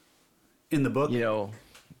like in the book, you know.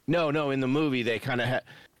 No, in the movie they kind of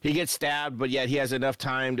he gets stabbed, but yet he has enough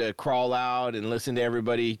time to crawl out and listen to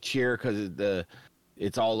everybody cheer because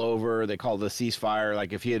it's all over. They call the ceasefire.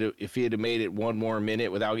 Like if he had made it one more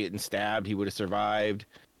minute without getting stabbed, he would have survived.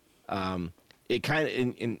 It kind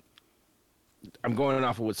of I'm going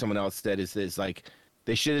off of what someone else said is like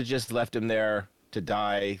they should have just left him there to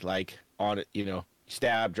die, like on it, you know,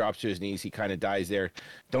 stabbed, drops to his knees, he kind of dies there.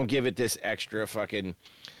 Don't give it this extra fucking,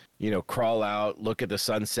 you know, crawl out, look at the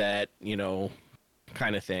sunset, you know,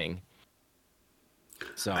 kind of thing.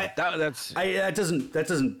 So that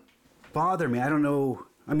doesn't bother me. I don't know.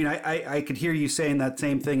 I mean, I could hear you saying that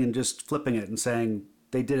same thing and just flipping it and saying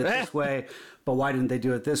they did it this way, but why didn't they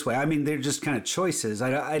do it this way? I mean, they're just kind of choices.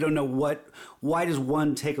 I don't know why does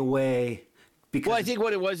one take away? Because, well, I think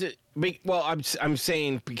what it was, I'm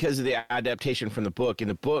saying because of the adaptation from the book. In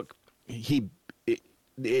the book,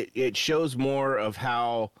 it shows more of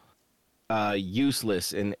how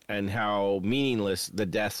useless and how meaningless the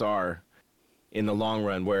deaths are in the long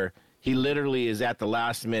run, where he literally is at the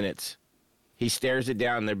last minutes. He stares it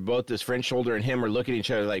down. They're both, this French soldier and him, are looking at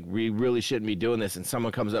each other like, we really shouldn't be doing this. And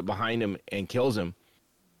someone comes up behind him and kills him.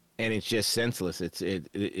 And it's just senseless.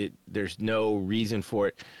 There's no reason for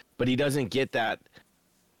it. But he doesn't get that,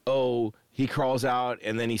 oh, he crawls out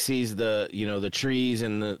and then he sees the, you know, the trees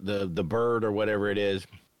and the bird or whatever it is.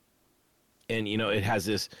 And, you know, it has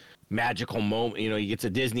this magical moment, you know, he gets a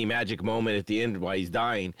Disney magic moment at the end while he's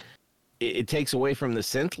dying. It takes away from the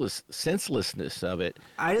senselessness of it.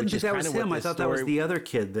 I didn't think that was him. I thought that was the other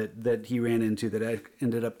kid that he ran into that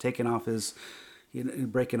ended up taking off his, you know,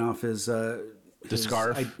 breaking off his the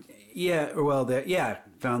scarf.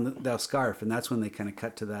 Found the scarf, and that's when they kind of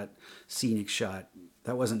cut to that scenic shot.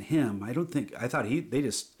 That wasn't him. I thought they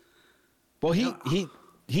just. Well,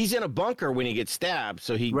 he's in a bunker when he gets stabbed,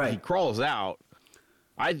 so he crawls out.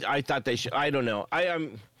 I thought they should. I don't know.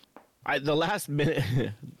 The last minute,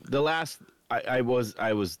 I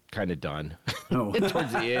was kind of done. Oh.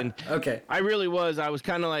 Towards the end. Okay. I really was. I was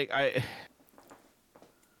kind of like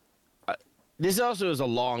this also is a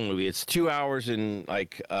long movie. It's 2 hours and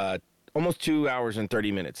almost 2 hours and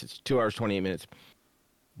 30 minutes. It's 2 hours 28 minutes.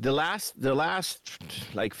 The last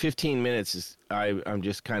like 15 minutes is I'm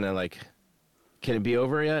just kind of like, can it be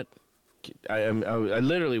over yet? I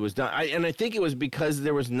literally was done. And I think it was because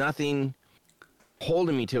there was nothing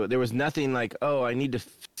holding me to it. There was nothing like, oh, I need to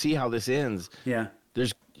see how this ends. Yeah.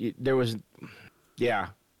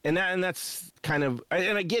 And that's kind of,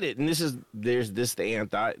 and I get it. And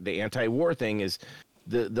the anti-war thing is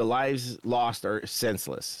the lives lost are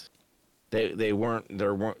senseless. There weren't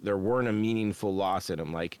a meaningful loss in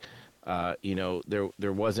them. Like, you know,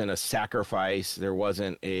 there wasn't a sacrifice. There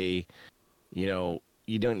wasn't a, you know,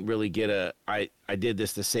 you don't really get I did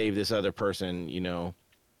this to save this other person, you know.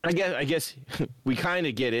 I guess we kind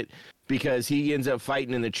of get it because he ends up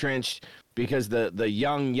fighting in the trench because the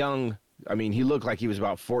young, I mean, he looked like he was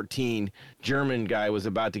about 14, German guy was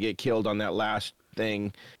about to get killed on that last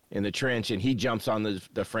thing in the trench, and he jumps on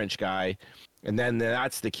the French guy, and then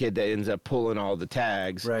that's the kid that ends up pulling all the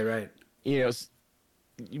tags. Right. You know,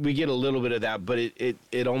 we get a little bit of that, but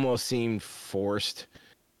it almost seemed forced.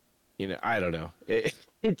 You know, I don't know. It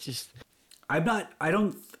just. I'm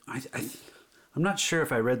not sure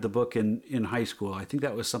if I read the book in high school. I think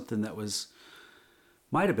that was something that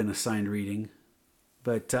might have been assigned reading,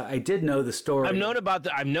 but I did know the story. I've known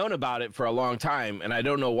about it for a long time, and I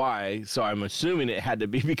don't know why. So I'm assuming it had to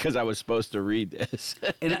be because I was supposed to read this.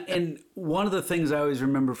 and one of the things I always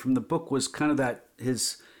remember from the book was kind of that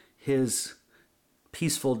his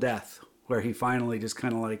peaceful death, where he finally just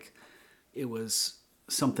kind of like, it was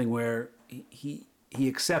something where he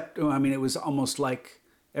accepted. I mean, it was almost like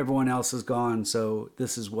everyone else is gone, so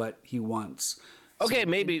this is what he wants. Okay,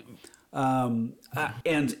 maybe. And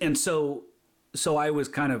so I was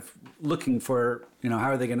kind of looking for, you know, how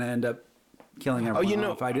are they going to end up killing everyone? Oh, you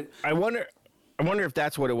know, off? I wonder if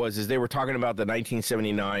that's what it was. Is they were talking about the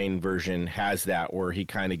 1979 version has that where he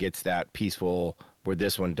kind of gets that peaceful, where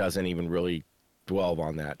this one doesn't even really dwell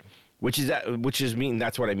on that. Which is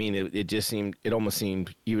that's what I mean. It almost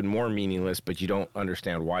seemed even more meaningless, but you don't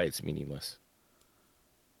understand why it's meaningless.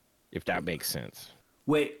 If that makes sense.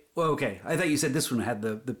 Wait, well, okay. I thought you said this one had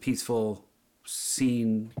the peaceful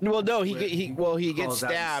scene. Well, no, he gets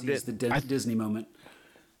stabbed. It's the Disney moment.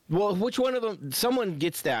 Well, which one of them? Someone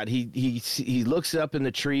gets that. He looks up in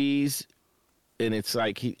the trees, and it's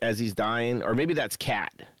like as he's dying, or maybe that's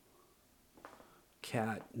Cat.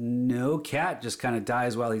 No, Cat just kind of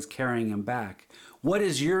dies while he's carrying him back. What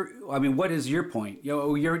is your point? You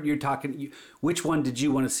know, you're talking. Which one did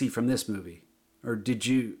you want to see from this movie, or did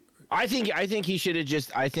you? I think he should have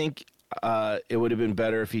just. I think it would have been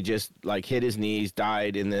better if he just like hit his knees,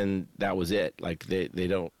 died, and then that was it. Like they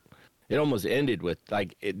don't. It almost ended with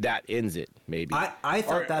like that ends it. Maybe I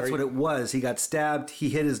thought that's what it was. He got stabbed. He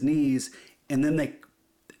hit his knees, and then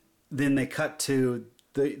they cut to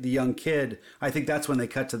the young kid. I think that's when they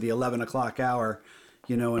cut to the 11 o'clock hour.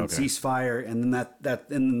 You know, and ceasefire, and then and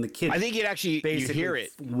then the kid. I think it actually basically you hear it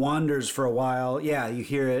wanders for a while. Yeah, you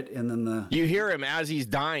hear it, and then you hear him as he's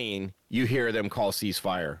dying. You hear them call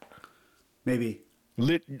ceasefire. Maybe.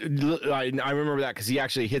 I remember that because he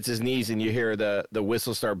actually hits his knees, and you hear the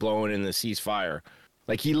whistle start blowing in the ceasefire.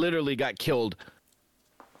 Like he literally got killed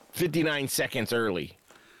 59 seconds early.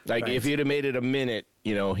 Like if he'd have made it a minute,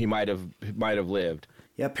 you know, he might have lived.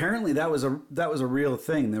 Yeah, apparently that was a real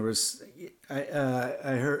thing. There was,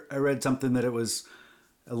 I read something that it was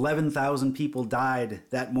 11,000 people died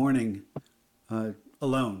that morning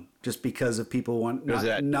alone just because of people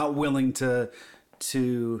not willing to.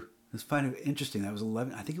 It's kind of interesting. That was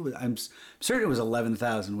 11. I think it was. I'm certain it was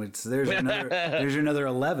 11,000. Which there's another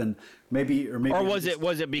 11. Maybe. Or was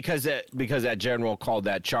it because that general called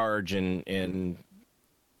that charge and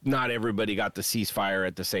not everybody got the ceasefire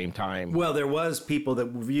at the same time. Well, there was people that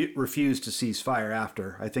refused to cease fire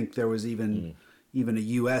after. I think there was even a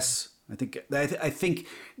U.S. I think,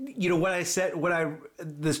 what I said,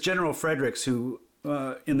 this General Fredericks, who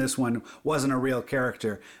in this one wasn't a real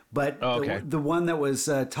character, but the one that was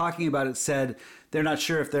talking about it said they're not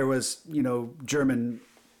sure if there was, German.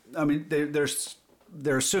 I mean,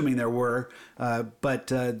 they're assuming there were,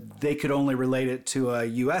 but they could only relate it to a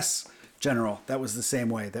U.S. general that was the same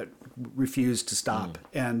way, that refused to stop,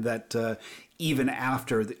 and that even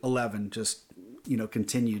after the 11 just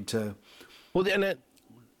continued to. Well, then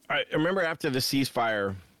I remember after the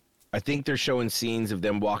ceasefire, I think they're showing scenes of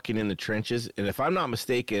them walking in the trenches, and if I'm not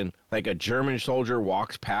mistaken, like a German soldier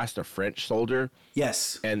walks past a French soldier.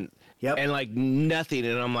 Yes. And like nothing,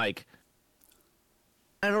 and I'm like,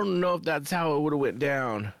 I don't know if that's how it would have went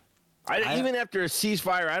down. Even after a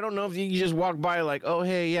ceasefire, I don't know if you can just walk by like, oh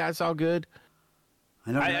hey, yeah, it's all good.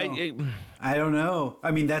 I don't know. I don't know.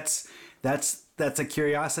 I mean, that's a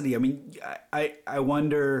curiosity. I mean, I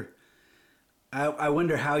wonder. I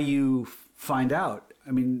wonder how you find out.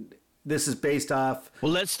 I mean, this is based off.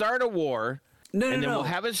 Well, let's start a war. No, then we'll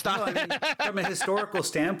have it stop. No, I mean, from a historical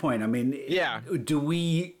standpoint, I mean, yeah.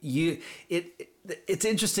 It's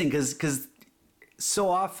interesting because so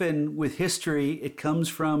often with history, it comes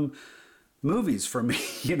from movies for me.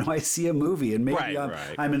 I see a movie and maybe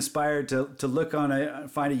I'm inspired to look find a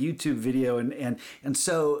YouTube video and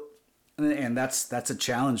so that's a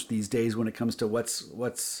challenge these days when it comes to what's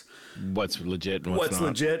legit and what's not.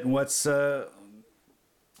 Legit and what's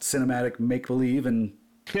cinematic make believe and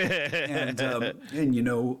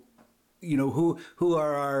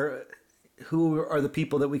who are the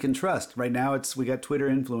people that we can trust right now. We got Twitter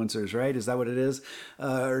influencers, right? Is that what it is?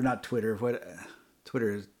 Or not Twitter? What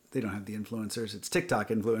Twitter is? They don't have the influencers. It's TikTok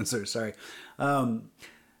influencers. Sorry.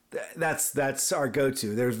 That's our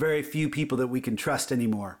go-to. There's very few people that we can trust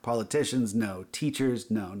anymore. Politicians, no.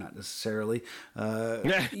 Teachers, no, not necessarily.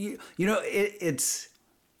 It's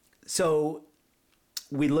so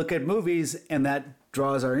we look at movies and that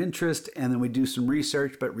draws our interest, and then we do some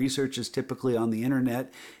research, but research is typically on the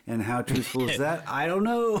internet, and how truthful is that? I don't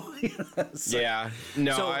know.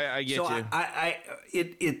 I get you.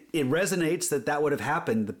 It resonates that would have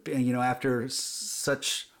happened, after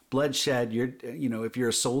such bloodshed. If you're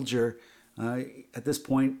a soldier at this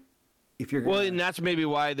point, and that's maybe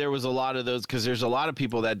why there was a lot of those, because there's a lot of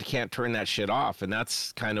people that can't turn that shit off, and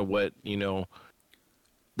that's kind of what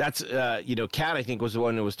that's Kat, I think, was the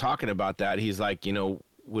one who was talking about that. He's like,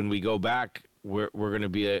 when we go back, we're going to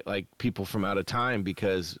be like people from out of time,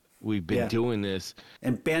 because we've been doing this.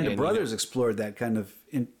 And Band of Brothers explored that kind of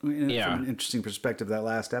from an interesting perspective, that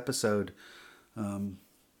last episode.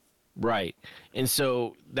 Right. And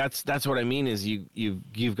so that's what I mean is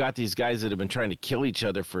you've got these guys that have been trying to kill each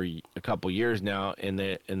other for a couple years now, and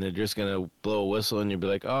they're just going to blow a whistle and you'll be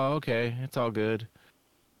like, oh, okay, it's all good.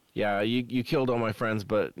 Yeah, you killed all my friends,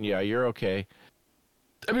 but yeah, you're okay.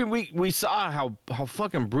 I mean, we saw how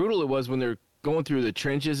fucking brutal it was when they're going through the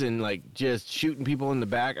trenches and like just shooting people in the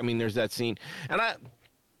back. I mean, there's that scene. And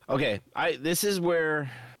this is where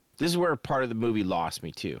part of the movie lost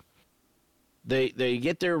me too. They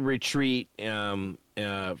get their retreat from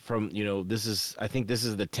I think this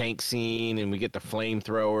is the tank scene, and we get the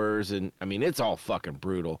flamethrowers, and I mean, it's all fucking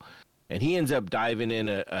brutal. And he ends up diving in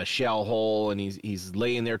a shell hole, and he's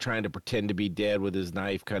laying there trying to pretend to be dead with his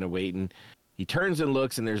knife, kind of waiting. He turns and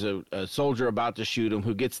looks, and there's a soldier about to shoot him,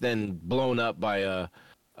 who gets then blown up by a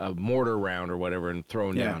mortar round or whatever and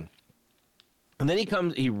thrown down. And then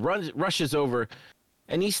he rushes over,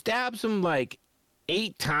 and he stabs him like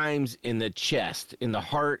 8 times in the chest, in the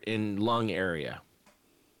heart and lung area.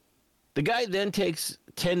 The guy then takes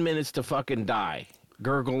 10 minutes to fucking die,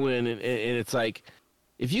 gurgling, and it's like,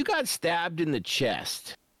 if you got stabbed in the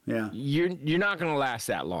chest, you're not going to last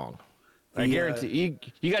that long. I guarantee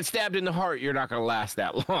you got stabbed in the heart, you're not going to last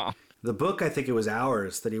that long. The book, I think it was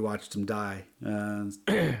hours that he watched him die.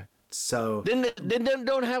 So then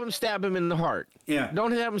don't have him stab him in the heart. Yeah.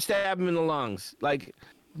 Don't have him stab him in the lungs. Like,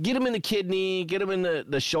 get him in the kidney, get him in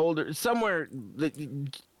the shoulder, somewhere.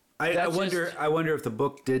 I wonder if the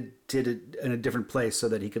book did it in a different place so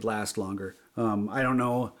that he could last longer. I don't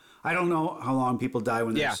know how long people die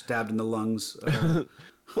when they're stabbed in the lungs.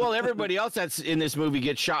 Well, everybody else that's in this movie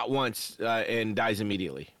gets shot once and dies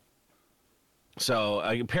immediately. So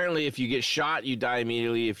apparently, if you get shot, you die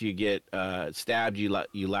immediately. If you get stabbed, you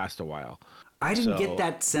last a while. I didn't get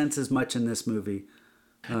that sense as much in this movie.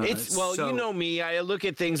 You know me. I look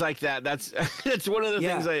at things like that. That's one of the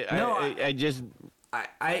things I just.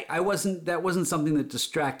 I wasn't. That wasn't something that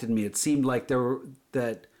distracted me. It seemed like there were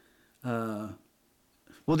that.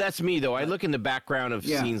 Well, that's me though. I look in the background of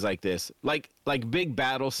Yeah. scenes like this, like big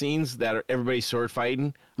battle scenes that are everybody's sword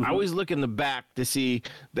fighting. I always look in the back to see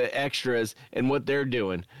the extras and what they're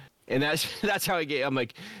doing, and that's how I get. I'm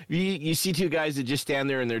like, you see two guys that just stand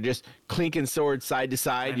there and they're just clinking swords side to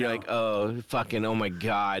side. You're like, oh fucking, oh my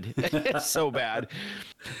god, it's so bad.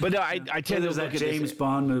 But no, I tend to There's look that at James this.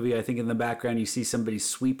 Bond movie. I think in the background you see somebody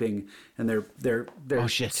sweeping, and they're Oh,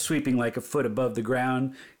 shit. sweeping like a foot above the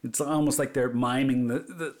ground. It's almost like they're miming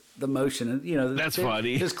the motion. And That's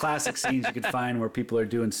funny. There's classic scenes you could find where people are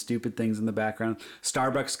doing stupid things in the background.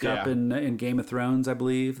 Starbucks cup Yeah. in Game of Thrones, I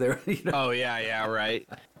believe. They're Oh yeah, right.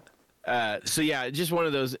 So yeah, just one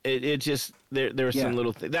of those. It just there was some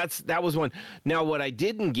little. That was one. Now what I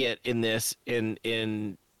didn't get in this, in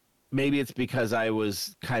maybe it's because I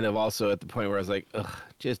was kind of also at the point where I was like, ugh,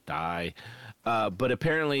 just die. But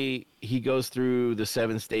apparently he goes through the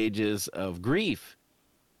 7 stages of grief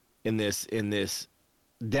in this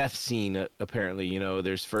death scene. Apparently,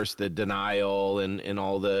 there's first the denial and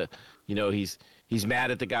all the, he's mad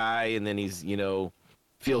at the guy, and then he's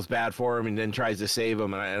feels bad for him and then tries to save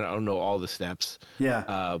him, and I don't know all the steps.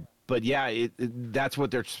 Yeah. But yeah, that's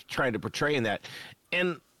what they're trying to portray in that.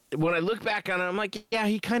 And when I look back on it, I'm like, yeah,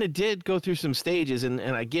 he kind of did go through some stages, and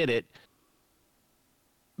I get it.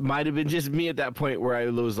 Might have been just me at that point where I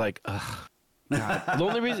was like, ugh. God. The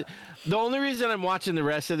only reason I'm watching the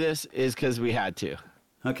rest of this is because we had to.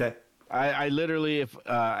 Okay. I literally,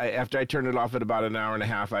 after I turned it off at about an hour and a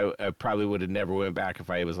half, I probably would have never went back if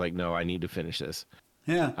I was like, no, I need to finish this.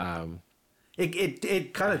 Yeah.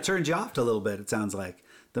 It kind of turned you off a little bit. It sounds like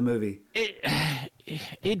the movie.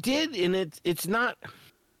 It did, and it's not.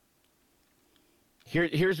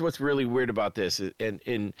 Here's what's really weird about this,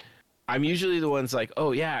 and I'm usually the ones like,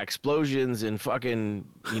 oh yeah, explosions and fucking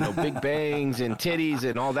big bangs and titties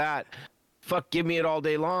and all that. Fuck, give me it all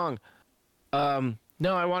day long.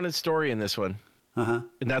 No, I wanted story in this one, and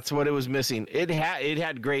that's what it was missing. It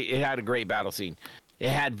had a great battle scene. It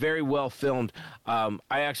had very well filmed. I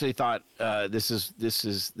actually thought this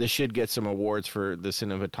should get some awards for the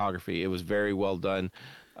cinematography. It was very well done,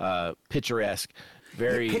 picturesque.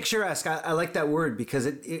 Very picturesque. I like that word because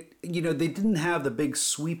it they didn't have the big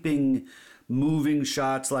sweeping, moving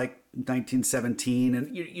shots like 1917,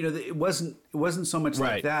 and it wasn't so much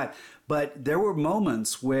like that. But there were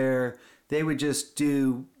moments where they would just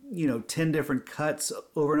do 10 different cuts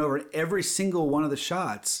over and over, and every single one of the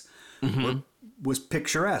shots was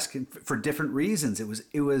picturesque for different reasons.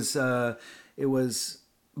 It was,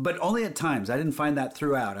 but only at times. I didn't find that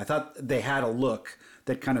throughout. I thought they had a look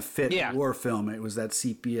that kind of fit war film. It was that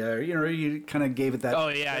sepia, you kind of gave it that. Oh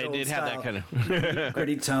yeah, that it did have that kind of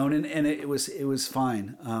gritty tone, and it was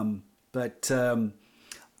fine.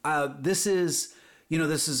 This is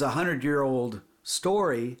 100-year-old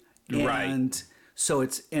story, and so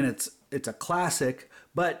it's a classic,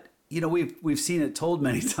 but. We've seen it told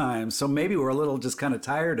many times, so maybe we're a little just kind of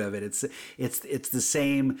tired of it. It's the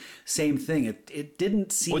same thing. It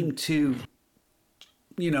didn't seem to,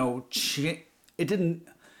 it didn't.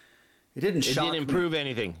 It didn't improve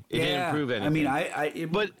anything. It didn't improve anything. I mean,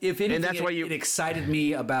 but if anything, and that's why it excited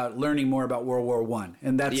me about learning more about World War I,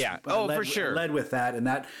 and that's for sure. Led with that, and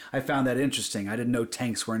that I found that interesting. I didn't know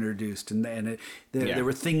tanks were introduced, and there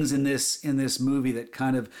were things in this movie that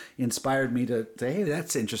kind of inspired me to say, hey,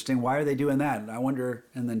 that's interesting. Why are they doing that? And I wonder.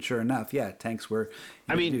 And then, sure enough, tanks were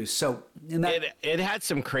introduced. So it had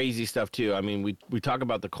some crazy stuff too. I mean, we talk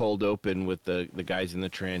about the cold open with the guys in the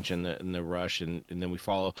trench and the rush, and then we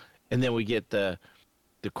follow. And then we get the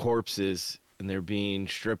corpses, and they're being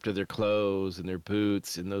stripped of their clothes and their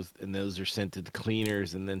boots, and those are sent to the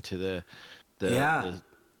cleaners, and then to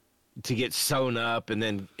to get sewn up, and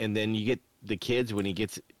then you get the kids when he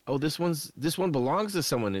gets this one belongs to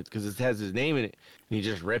someone because it has his name in it, and he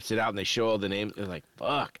just rips it out, and they show all the names. They're like,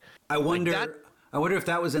 fuck. I wonder if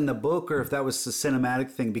that was in the book or if that was the cinematic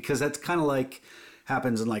thing, because that's kind of like.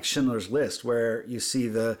 Happens in like Schindler's List, where you see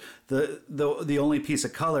the only piece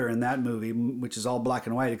of color in that movie, which is all black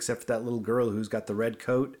and white, except for that little girl who's got the red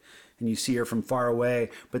coat, and you see her from far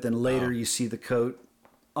away. But then later you see the coat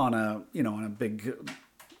on a big,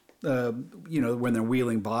 when they're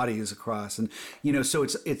wheeling bodies across, and so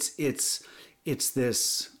it's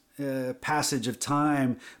this. Passage of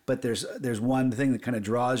time, but there's one thing that kind of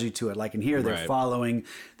draws you to it. Like in here, they're following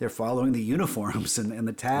the uniforms and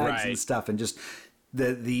the tags and stuff, and just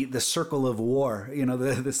the circle of war.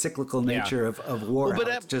 The cyclical nature of war. Well,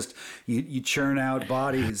 it's just you churn out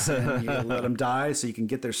bodies and you let them die so you can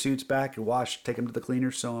get their suits back and take them to the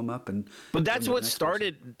cleaner, sew them up, and. But that's what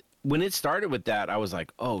started. Person. When it started with that, I was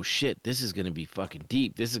like, oh shit, this is gonna be fucking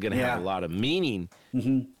deep. This is gonna have a lot of meaning.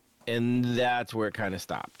 Mm-hmm. and that's where it kind of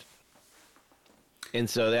stopped. And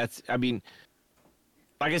so that's, I mean,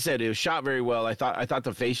 like I said, it was shot very well. I thought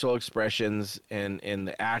the facial expressions and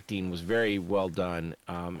the acting was very well done,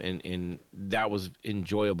 and that was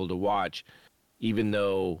enjoyable to watch, even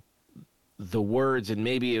though the words, and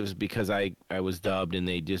maybe it was because I was dubbed and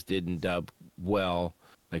they just didn't dub well,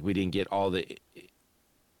 like we didn't get all the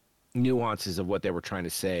nuances of what they were trying to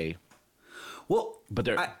say. Well,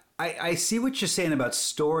 but I see what you're saying about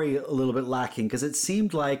story a little bit lacking, because it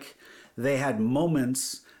seemed like they had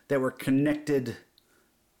moments that were connected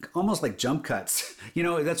almost like jump cuts. You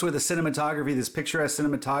know, that's where the cinematography, this picturesque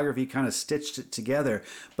cinematography kind of stitched it together.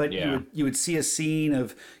 But you would see a scene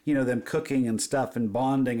of, you know, them cooking and stuff and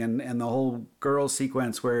bonding and the whole girl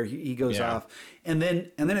sequence where he goes off. And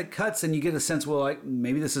then it cuts and you get a sense, well, like,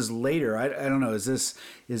 maybe this is later. I don't know. Is this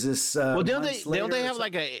well, don't they have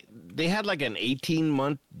like they had like an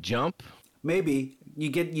 18-month jump? Maybe.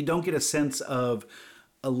 You don't get a sense of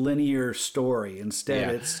a linear story.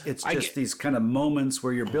 Instead, it's just these kind of moments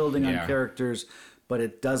where you're building on characters, but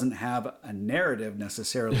it doesn't have a narrative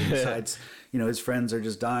necessarily. Besides, you know, his friends are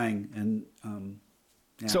just dying, and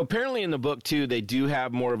so apparently in the book too, they do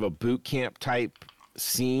have more of a boot camp type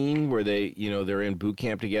scene where they, you know, they're in boot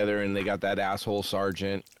camp together and they got that asshole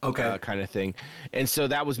sergeant kind of thing, and so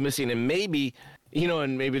that was missing, and maybe, you know,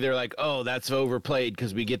 and maybe they're like, oh, that's overplayed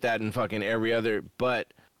because we get that in fucking every other,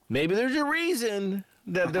 but maybe there's a reason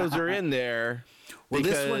that those are in there. Well,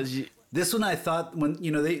 this one I thought, when,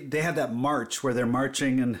 you know, they have that march where they're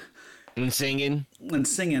marching and singing,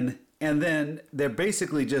 and then they're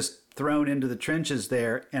basically just thrown into the trenches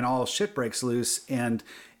there, and all shit breaks loose, and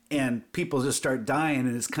people just start dying,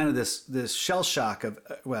 and it's kind of this shell shock of,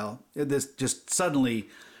 well, this just suddenly,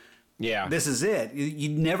 this is it. You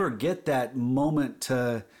never get that moment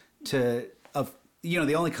of, you know,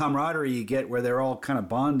 the only camaraderie you get where they're all kind of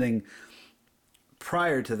bonding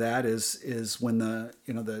prior to that is when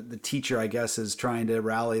the teacher, I guess, is trying to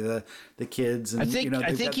rally the kids. And,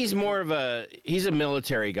 I think he's more of he's a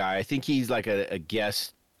military guy. I think he's like a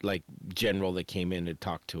guest, like, general that came in to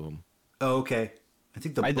talk to him. Oh, okay. I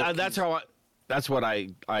think that's what I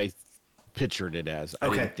pictured it as. I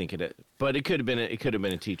didn't think it, but it could have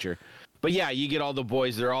been a teacher. But yeah, you get all the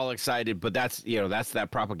boys, they're all excited, but that's that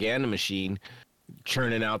propaganda machine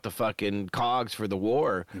churning out the fucking cogs for the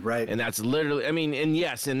war, right? And that's literally, I mean, and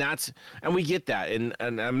yes, and we get that, and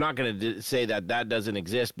I'm not going to say that doesn't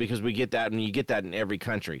exist, because we get that, and you get that in every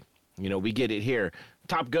country. You know, we get it here.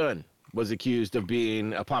 Top Gun was accused of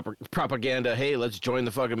being a propaganda. Hey, let's join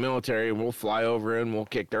the fucking military, and we'll fly over and we'll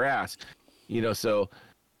kick their ass. You know, so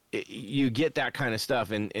you get that kind of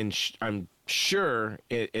stuff, and I'm sure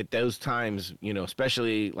at those times, you know,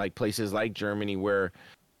 especially like places like Germany where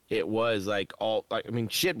it was like all, like, I mean,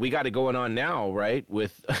 shit, we got it going on now, right?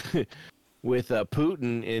 With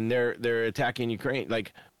Putin, and they're attacking Ukraine.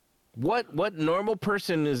 Like, what normal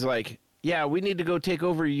person is like, yeah, we need to go take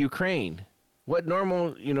over Ukraine? What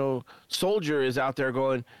normal, you know, soldier is out there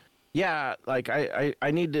going, yeah, like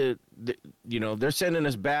I need to, you know, they're sending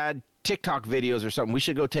us bad TikTok videos or something, we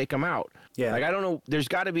should go take them out. Yeah. Like, I don't know, there's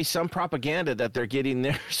got to be some propaganda that they're getting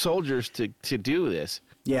their soldiers to do this.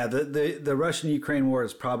 Yeah, the Russian-Ukraine war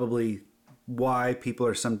is probably why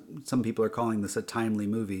some people are calling this a timely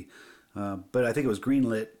movie. But I think it was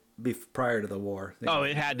greenlit prior to the war. Oh,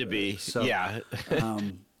 it had to be. So, yeah.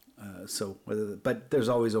 But there's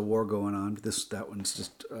always a war going on. That one's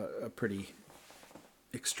just a pretty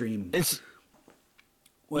extreme.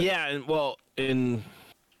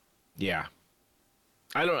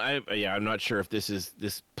 I'm not sure if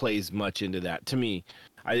this plays much into that. To me,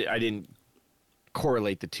 I didn't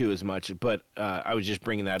correlate the two as much, but I was just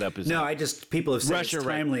bringing that up as people have said Russia, it's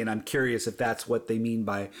timely, right? And I'm curious if that's what they mean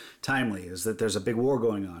by timely, is that there's a big war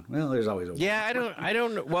going on. Well, there's always a war. Yeah, I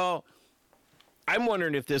don't. Well, I'm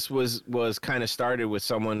wondering if this was kind of started with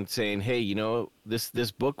someone saying, "Hey, you know,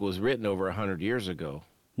 this book was written over 100 years ago.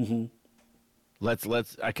 Mm-hmm. Let's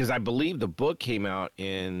because I believe the book came out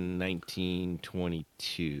in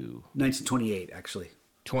 1928, actually.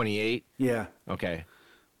 28. Yeah. Okay.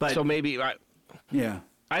 But so maybe. Yeah.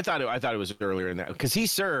 I thought it was earlier in that, because he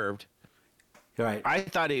served. Right. I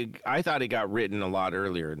thought it got written a lot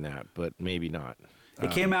earlier than that, but maybe not.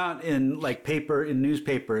 It came out in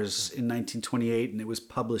newspapers in 1928, and it was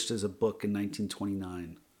published as a book in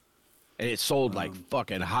 1929. And it sold like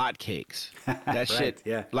fucking hotcakes. That right, shit,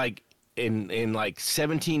 yeah. Like in like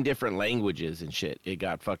 17 different languages and shit.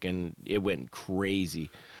 It went crazy,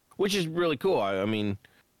 which is really cool. I mean,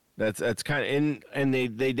 that's kind of, and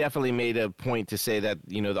they definitely made a point to say that,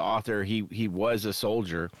 you know, the author, he was a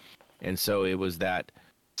soldier, and so it was that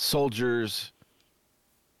soldiers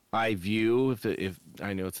I view, if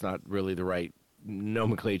I know it's not really the right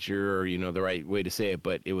nomenclature or the right way to say it,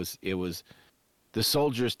 but it was the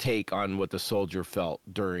soldier's take on what the soldier felt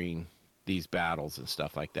during these battles and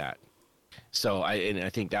stuff like that. So I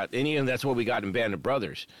think that, and that's what we got in Band of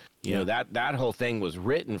Brothers. That whole thing was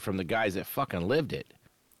written from the guys that fucking lived it.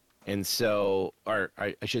 And so, or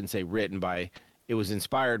I shouldn't say written by, it was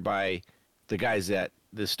inspired by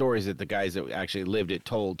the stories that the guys that actually lived it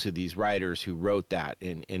told to these writers who wrote that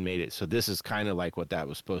and made it. So this is kind of like what that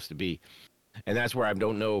was supposed to be. And that's where I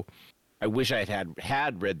don't know. I wish I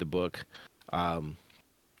had read the book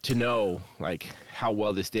to know like how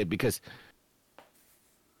well this did, because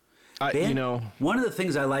one of the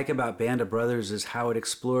things I like about Band of Brothers is how it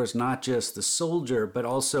explores not just the soldier, but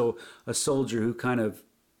also a soldier who kind of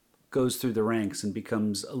goes through the ranks and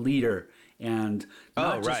becomes a leader. And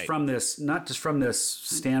not just from this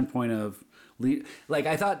standpoint of like,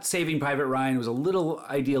 I thought Saving Private Ryan was a little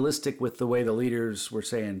idealistic with the way the leaders were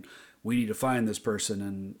saying, we need to find this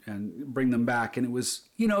person and bring them back. And it was,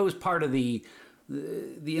 it was part of the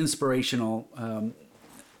inspirational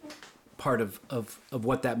part of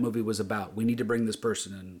what that movie was about. We need to bring this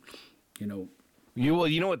person and, you know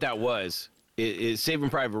what that was? Saving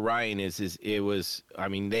Private Ryan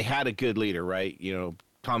they had a good leader, right?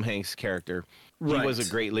 Tom Hanks' character, he was a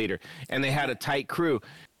great leader, and they had a tight crew,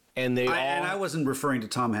 and I wasn't referring to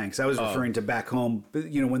Tom Hanks. I was referring to back home.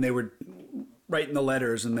 When they were writing the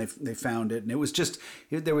letters and they found it, and it was just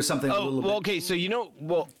there was something. Okay. So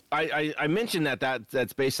I mentioned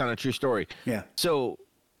that's based on a true story. Yeah. So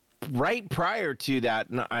right prior to that,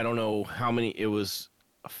 I don't know how many. It was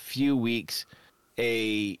a few weeks.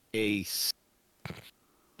 There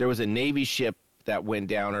was a Navy ship that went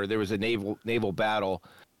down, or there was a naval battle,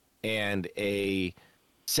 and a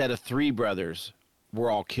set of 3 brothers were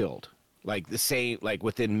all killed, like the same, like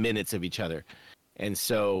within minutes of each other. And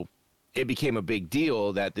so it became a big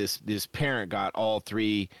deal that this parent got all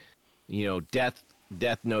 3, death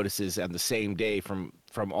notices on the same day from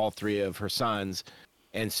all 3 of her sons.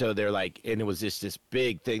 And so they're like, and it was just this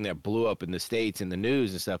big thing that blew up in the States in the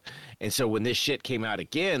news and stuff. And so when this shit came out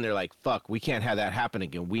again, they're like, fuck, we can't have that happen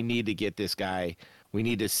again. We need to get this guy. We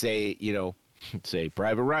need to say, say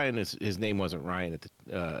Private Ryan. His name wasn't Ryan.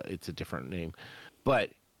 It's a different name. But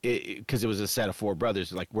because it was a set of 4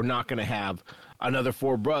 brothers, like, we're not going to have another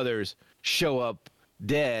 4 brothers show up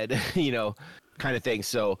dead, kind of thing.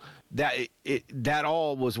 So that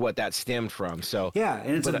all was what that stemmed from. So yeah,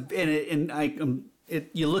 and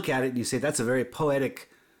you look at it and you say, that's a very poetic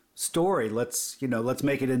story. Let's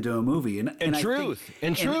make it into a movie. And truth.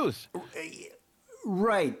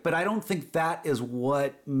 Right. But I don't think that is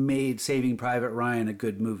what made Saving Private Ryan a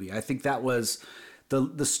good movie. I think that was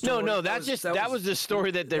the story. No, that was the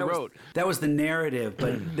story that they wrote. That was the narrative,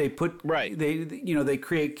 but they put, they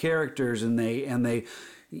create characters and they invent.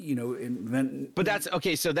 But that's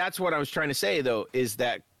okay. So that's what I was trying to say, though, is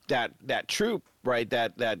that troop, right?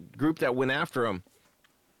 That group that went after him,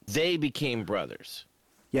 they became brothers.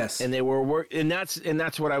 Yes. And they were and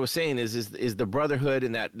that's what I was saying is the brotherhood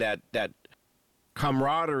and that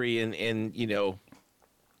camaraderie and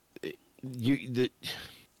the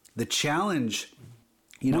challenge,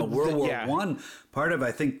 World War I, part of,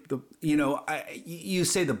 I think you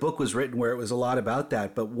say the book was written where it was a lot about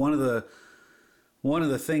that, but one of the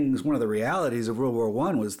realities of World War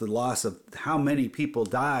I was the loss of how many people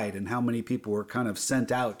died and how many people were kind of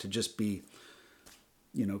sent out to just be,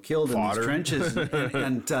 killed in these trenches.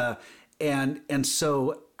 And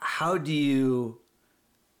so how do you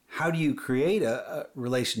create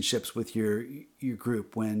relationships with your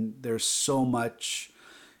group when there's so much?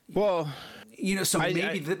 Well, so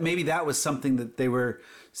maybe that was something that they were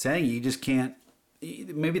saying. You just can't.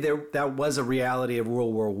 Maybe that was a reality of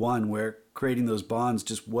World War I where creating those bonds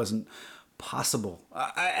just wasn't possible.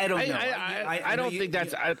 I don't know. I don't think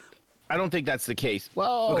that's. I don't think that's the case.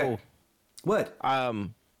 Whoa. Okay. What?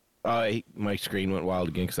 My screen went wild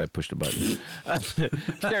again because I pushed a button.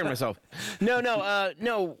 Scaring myself.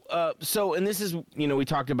 No. So, and this is, we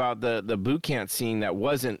talked about the boot camp scene that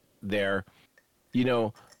wasn't there.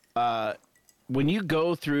 When you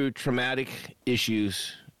go through traumatic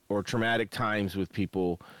issues or traumatic times with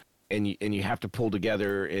people, and you have to pull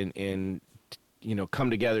together and come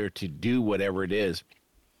together to do whatever it is.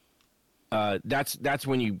 That's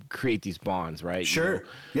when you create these bonds, right? Sure.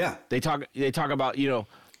 Yeah. They talk about,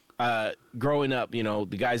 growing up,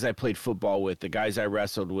 the guys I played football with, the guys I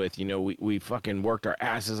wrestled with, we fucking worked our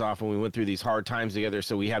asses off and we went through these hard times together.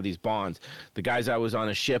 So we have these bonds. The guys I was on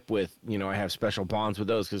a ship with, I have special bonds with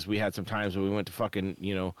those because we had some times when we went to fucking,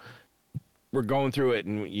 we're going through it,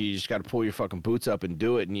 and you just got to pull your fucking boots up and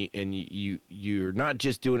do it, and you're not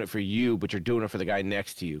just doing it for you, but you're doing it for the guy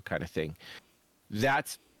next to you, kind of thing.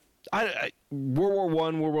 That's World War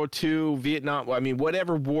I, World War II, Vietnam. I mean,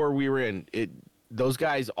 whatever war we were in, those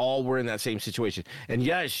guys all were in that same situation. And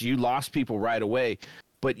yes, you lost people right away,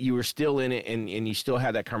 but you were still in it, and you still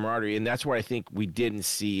had that camaraderie. And that's where I think we didn't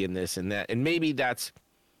see in this and that. And maybe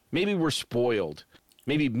we're spoiled.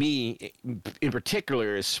 Maybe me in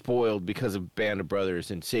particular is spoiled because of Band of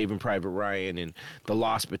Brothers and Saving Private Ryan and The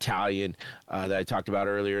Lost Battalion that I talked about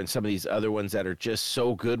earlier, and some of these other ones that are just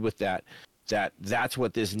so good with that's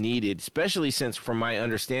what this needed, especially since, from my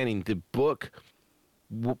understanding, the book,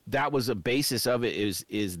 that was a basis of it,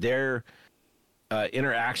 is their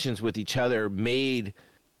interactions with each other made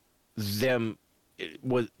them,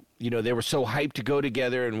 they were so hyped to go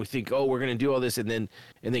together, and we think, oh, we're going to do all this, and then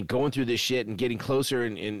going through this shit and getting closer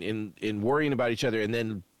and worrying about each other, and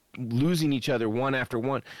then losing each other one after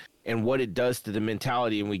one, and what it does to the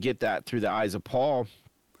mentality. And we get that through the eyes of Paul.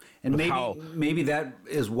 And maybe that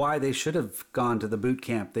is why they should have gone to the boot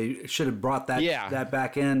camp. They should have brought that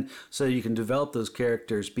back in so you can develop those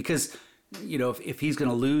characters. Because, if he's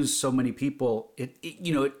going to lose so many people,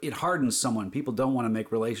 it hardens someone. People don't want to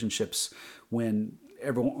make relationships when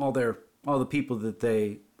all the people that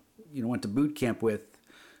they went to boot camp with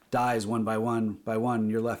dies one by one,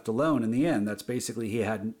 and you're left alone in the end. That's basically, he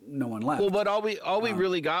had no one left. Well, but all we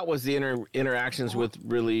really got was the interactions with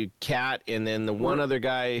really Kat, and then the one other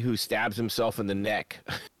guy who stabs himself in the neck.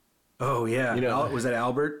 Oh yeah, was that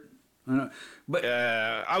Albert? I don't know. But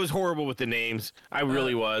I was horrible with the names. I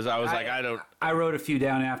really was. I was I wrote a few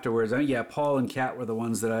down afterwards. Yeah, Paul and Kat were the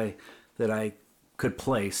ones that I could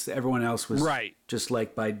place. Everyone else was just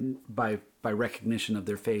like by recognition of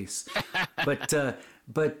their face. But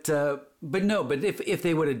if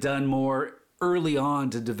they would have done more early on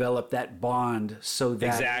to develop that bond, so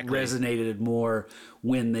that resonated more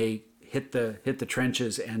when they hit the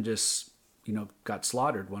trenches and just got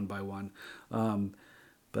slaughtered one by one.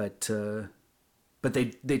 But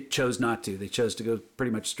they chose not to. They chose to go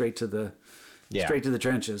pretty much straight to the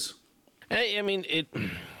trenches. I mean it.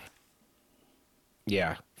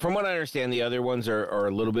 Yeah, from what I understand, the other ones are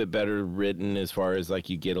a little bit better written, as far as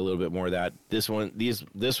like you get a little bit more of that. This one,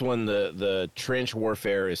 the trench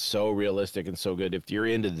warfare is so realistic and so good. If you're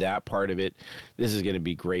into that part of it, this is going to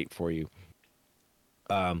be great for you.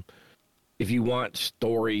 If you want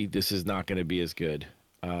story, this is not going to be as good.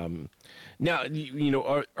 Now,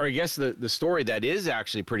 or I guess the story that is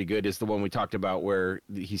actually pretty good is the one we talked about, where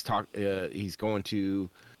he's going to,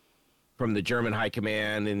 from the German high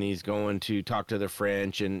command, and he's going to talk to the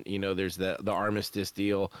French, and there's the armistice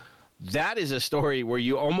deal. That is a story where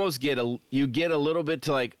you almost get a little bit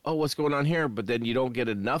to like, oh, what's going on here, but then you don't get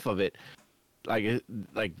enough of it.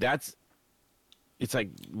 Like that's, it's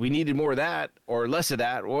like we needed more of that or less of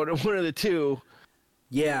that, one of the two.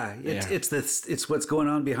 Yeah, it's what's going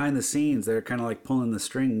on behind the scenes. They're kind of like pulling the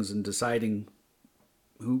strings and deciding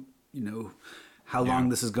how long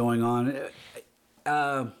this is going on.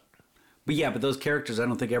 But those characters, I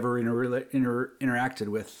don't think ever interacted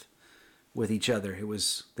with each other.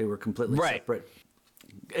 They were completely separate,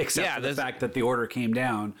 except for the fact that the order came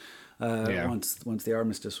down once the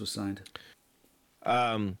armistice was signed.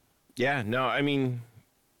 No, I mean,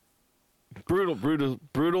 brutal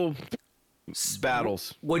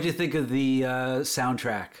battles. What do you think of the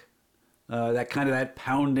soundtrack? That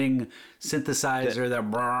pounding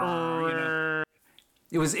synthesizer,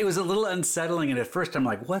 It was a little unsettling, and at first I'm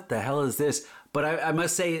like, what the hell is this? But I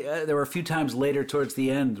must say there were a few times later towards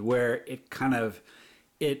the end where it kind of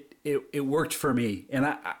it worked for me, and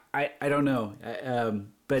I don't know.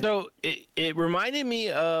 But so it reminded me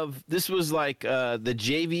of, this was like the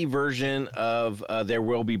JV version of There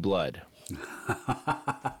Will Be Blood.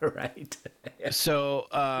 Right. So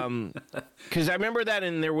because I remember that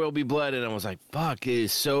in There Will Be Blood, and I was like, fuck, it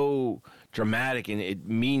is so dramatic and it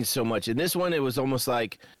means so much. In this one, it was almost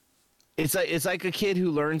like it's like a kid who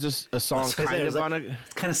learns a song it's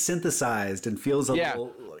kind of synthesized and feels a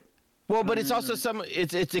little like, well, but it's also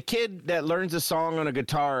it's a kid that learns a song on a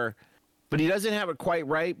guitar, but he doesn't have it quite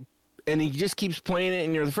right, and he just keeps playing it,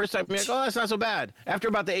 and the first time you're like, oh, that's not so bad. After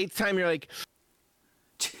about the 8th time, you're like,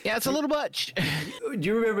 yeah, it's a little much. Do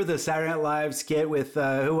you remember the Saturday Night Live skit with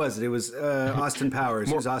who was it? It was Austin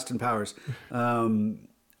Powers. It was Austin Powers.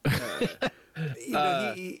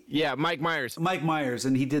 Mike Myers. Mike Myers,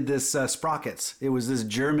 and he did this Sprockets. It was this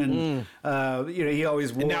German. He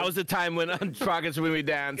always wore. And that was the time when on Sprockets when we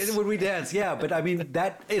danced. When we danced, yeah. But I mean,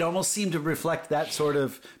 that it almost seemed to reflect that sort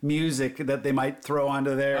of music that they might throw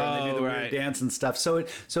onto there, and they do the weird dance and stuff. So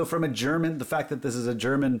from a German, the fact that this is a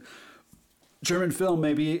German German film,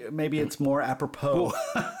 maybe it's more apropos.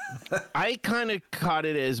 I kind of caught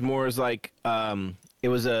it as more as like it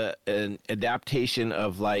was an adaptation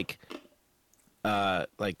of like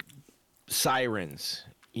sirens,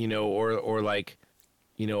 you know, or like,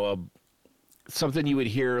 you know, something you would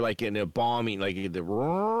hear like in a bombing, like the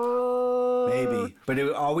maybe, but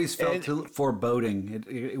it always felt foreboding.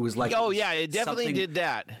 It was like, oh yeah, it definitely did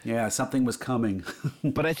that. Yeah, something was coming.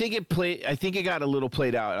 But I think it got a little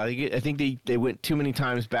played out. I think they went too many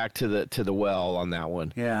times back to the well on that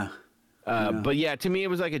one. Yeah. But yeah, to me it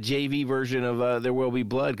was like a JV version of There Will Be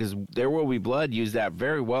Blood, because There Will Be Blood used that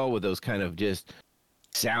very well with those kind of just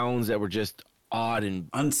sounds that were just odd and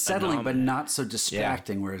unsettling, but not so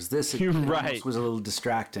distracting. Yeah. Whereas this, it right. was a little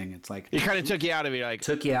distracting. It's like it kind of took you out of it. Like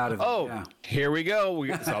took you out of it. Oh, yeah. Here we go.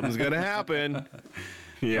 Something's gonna happen.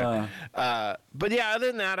 Yeah. But yeah, other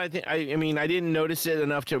than that, I mean, I didn't notice it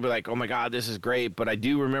enough to be like, oh my God, this is great. But I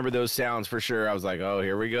do remember those sounds for sure. I was like, oh,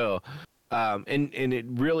 here we go. And it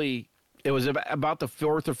really, it was about the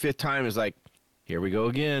fourth or fifth time. It's like, here we go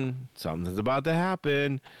again. Something's about to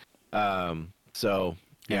happen. So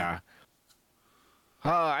yeah.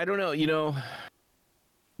 I don't know. You know,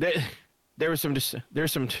 there's some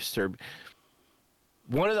disturbing.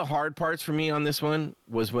 One of the hard parts for me on this one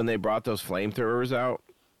was when they brought those flamethrowers out.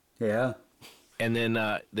 Yeah. And then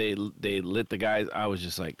they lit the guys. I was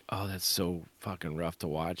just like, oh, that's so fucking rough to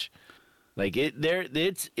watch. Like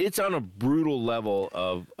it's on a brutal level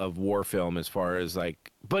of war film as far as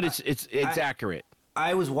like, but it's accurate.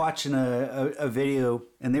 I was watching a video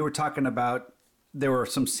and they were talking about, there were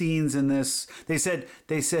some scenes in this. They said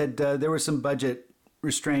there were some budget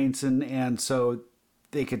restraints and so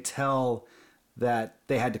they could tell that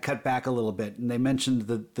they had to cut back a little bit. And they mentioned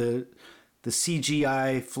the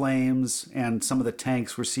CGI flames and some of the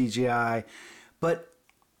tanks were CGI, but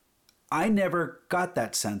I never got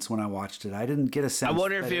that sense when I watched it. I didn't get a sense. I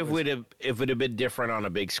wonder if it would have been different on a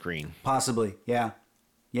big screen. Possibly, yeah.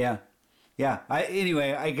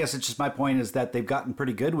 Anyway, I guess it's just my point is that they've gotten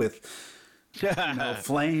pretty good with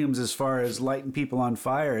flames as far as lighting people on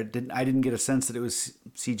fire. I didn't get a sense that it was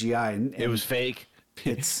CGI. And it was fake.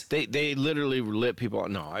 It's they literally lit people.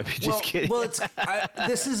 No, I'm just kidding. Well,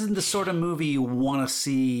 this isn't the sort of movie you want to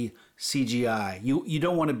see CGI. You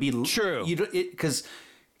don't want to be true. Because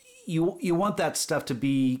you want that stuff to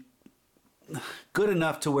be good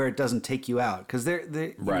enough to where it doesn't take you out. Because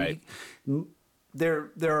right.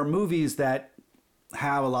 There are movies that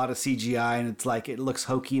have a lot of CGI and it's like it looks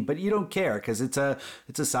hokey, but you don't care because it's a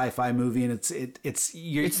sci-fi movie and it's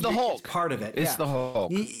the Hulk. It's part of it. It's the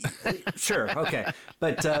Hulk. Sure, okay,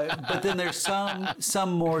 but then there's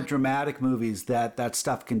some more dramatic movies that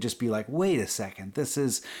stuff can just be like, wait a second, this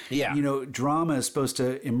is drama is supposed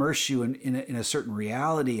to immerse you in a certain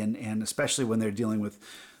reality and especially when they're dealing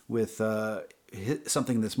with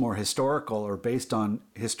something that's more historical or based on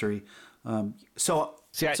history.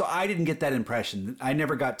 So I didn't get that impression. I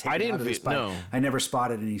never got taken out of this. No. I never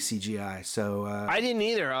spotted any CGI. So I didn't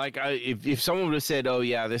either. Like, if someone would have said, "Oh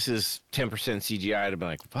yeah, this is 10% CGI," I'd have been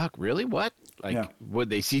like, "Fuck, really? What? Like, would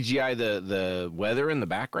they CGI the weather in the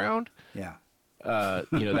background?" Yeah.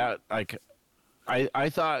 That like, I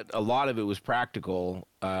thought a lot of it was practical.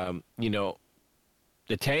 The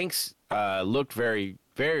tanks looked very,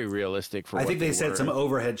 very realistic for. I think they said some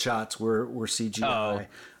overhead shots were CGI.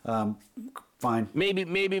 Fine. Maybe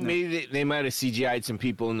they might have CGI'd some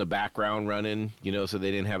people in the background running, so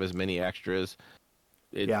they didn't have as many extras.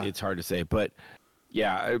 It's hard to say, but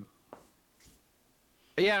I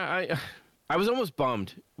was almost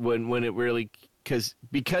bummed when it really because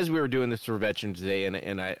we were doing this for Veterans Day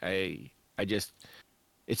and I just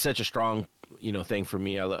it's such a strong thing for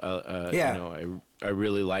me. I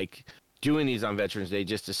really like doing these on Veterans Day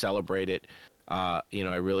just to celebrate it. I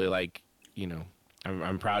really like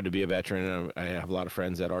I'm proud to be a veteran, and I have a lot of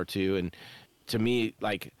friends that are too. And to me,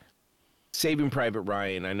 like Saving Private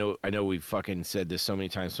Ryan, I know we've fucking said this so many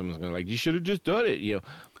times. Someone's going to like, you should have just done it,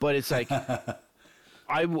 But it's like,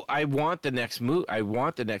 I want the next move. I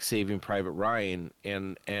want the next Saving Private Ryan,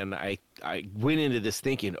 and I went into this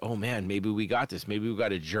thinking, oh man, maybe we got this. Maybe we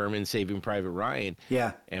got a German Saving Private Ryan.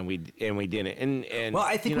 Yeah, and we didn't. And well,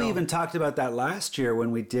 I think we even talked about that last year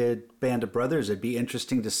when we did Band of Brothers. It'd be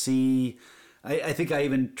interesting to see. I think I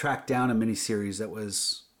even tracked down a miniseries that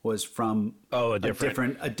was from a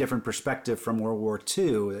different perspective from World War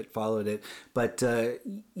II that followed it. But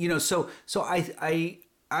so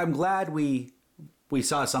I'm glad we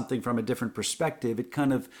saw something from a different perspective. It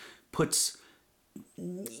kind of puts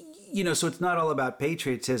so it's not all about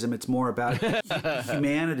patriotism. It's more about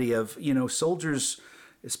humanity of soldiers.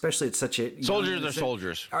 especially at such a soldiers are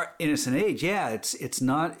soldiers. Our innocent age. Yeah, it's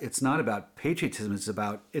not about patriotism. It's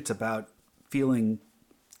about feeling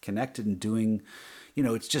connected and doing.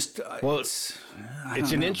 It's just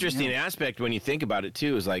it's an interesting aspect when you think about it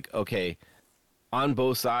too. Is like, okay, on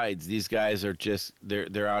both sides, these guys are just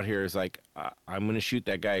they're out here. Is like, I'm going to shoot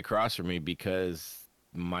that guy across from me because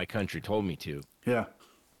my country told me to. Yeah.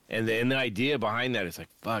 And the idea behind that is like,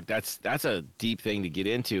 fuck, that's a deep thing to get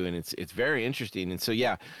into, and it's very interesting. And so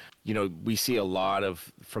yeah, we see a lot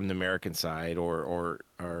of from the American side or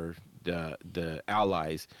the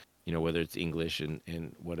allies, whether it's English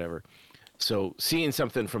and whatever. So seeing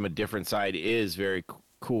something from a different side is very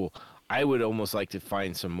cool. I would almost like to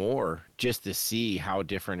find some more just to see how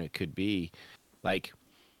different it could be. Like,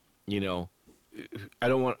 I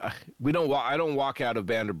don't walk out of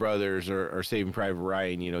Band of Brothers or Saving Private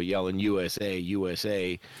Ryan, yelling USA,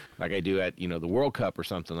 USA, like I do at, the World Cup or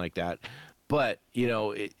something like that. But,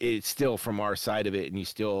 it's still from our side of it. And you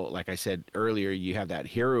still, like I said earlier, you have that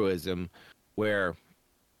heroism where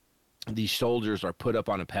these soldiers are put up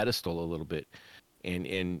on a pedestal a little bit.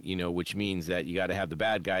 And which means that you got to have the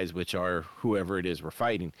bad guys, which are whoever it is we're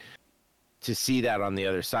fighting. To see that on the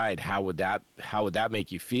other side, how would that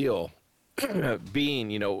make you feel?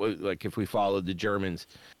 Being, like if we followed the Germans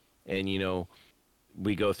and,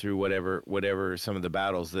 we go through whatever some of the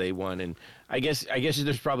battles they won. And I guess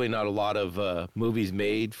there's probably not a lot of movies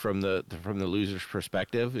made from the loser's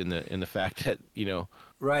perspective in the fact that,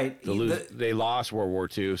 right. They lost World War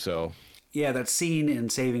II. So yeah, that scene in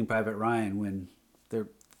Saving Private Ryan when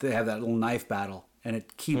they have that little knife battle and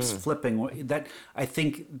it keeps flipping. That I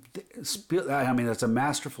think, that's a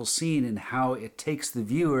masterful scene in how it takes the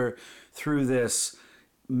viewer through this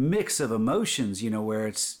mix of emotions. Where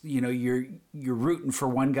it's you're rooting for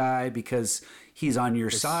one guy because he's on your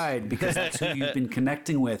side because that's who you've been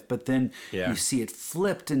connecting with, but then you see it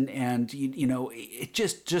flipped and it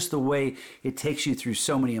just the way it takes you through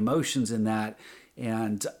so many emotions in that,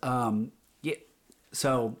 and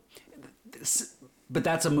so. But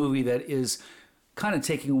that's a movie that is kind of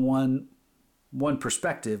taking one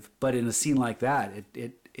perspective, but in a scene like that,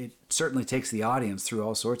 it certainly takes the audience through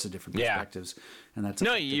all sorts of different perspectives. And that's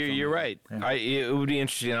you're right. Yeah. It would be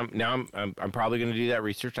interesting. I'm probably going to do that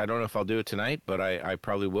research. I don't know if I'll do it tonight, but I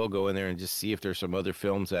probably will go in there and just see if there's some other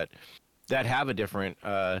films that have a different,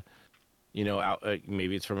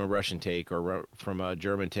 maybe it's from a Russian take or from a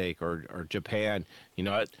German take or Japan.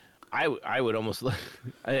 I would almost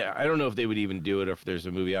I don't know if they would even do it if there's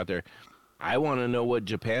a movie out there. I want to know what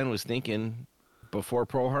Japan was thinking before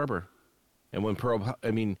Pearl Harbor. And when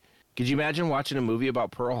could you imagine watching a movie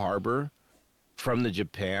about Pearl Harbor from the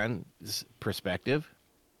Japan perspective?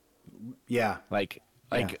 Yeah. Like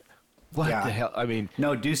what the hell?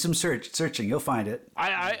 No, do some searching. You'll find it.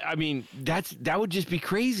 That would just be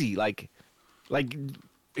crazy. Like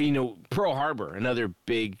Pearl Harbor, another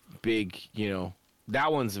big,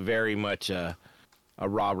 that one's very much a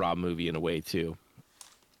rah-rah movie in a way too.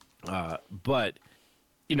 But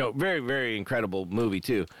very, very incredible movie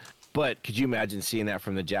too. But could you imagine seeing that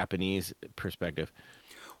from the Japanese perspective?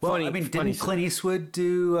 Well, didn't Clint Eastwood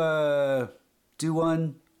do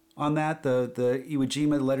one on that? The Iwo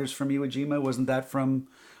Jima, the letters from Iwo Jima, wasn't that from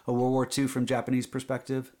a World War II from Japanese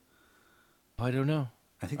perspective? I don't know.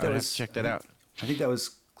 I think that was check that out. I think that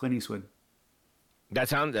was Clint Eastwood. That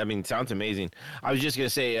sounds amazing. I was just gonna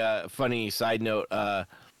say, funny side note.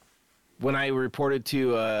 When I reported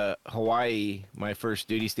to Hawaii, my first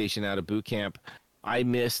duty station out of boot camp, I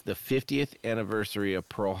missed the 50th anniversary of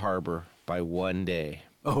Pearl Harbor by one day.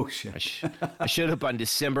 Oh, shit. I showed up on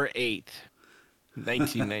December 8th,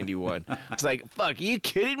 1991. It's like, fuck, are you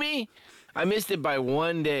kidding me? I missed it by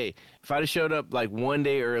one day. If I'd have showed up like one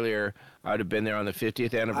day earlier, I would have been there on the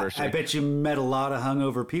 50th anniversary. I bet you met a lot of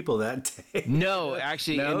hungover people that day. No,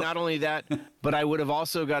 actually, no? And not only that, but I would have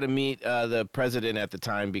also got to meet the president at the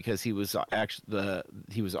time because he was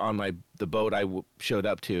he was on the boat I showed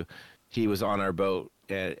up to. He was on our boat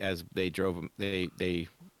as they drove him. They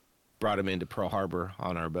brought him into Pearl Harbor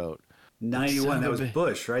on our boat. 91. That was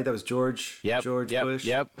Bush, right? That was George. Yep. George Bush.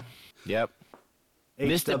 Yep.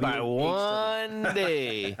 Missed it by one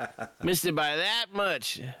day. Missed it by that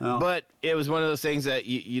much. Oh. But it was one of those things that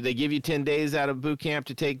they give you 10 days out of boot camp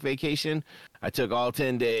to take vacation. I took all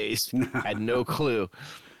 10 days. Had no clue.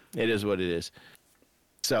 It is what it is.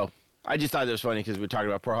 So I just thought it was funny because we were talking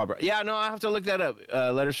about Pearl Harbor. Yeah, no, I'll have to look that up.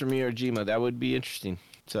 Letters from Iwo Jima. That would be interesting.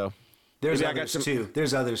 So there's others too.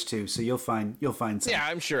 There's others too. So you'll find some. Yeah,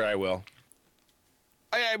 I'm sure I will.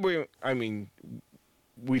 I mean,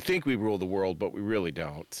 we think we rule the world, but we really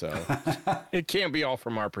don't. So it can't be all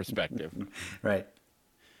from our perspective. Right.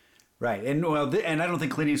 Right, and and I don't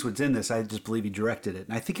think Clint Eastwood's in this. I just believe he directed it,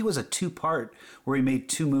 and I think it was a 2-part where he made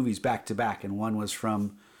 2 movies back to back, and one was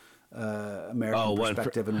from American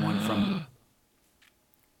perspective, and one from.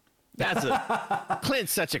 That's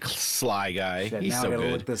Clint's such a sly guy. Shit, He's now so I gotta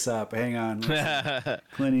good. look this up. Hang on,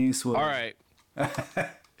 Clint Eastwood. All right.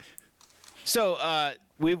 So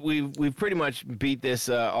we've pretty much beat this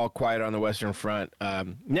all quiet on the Western Front.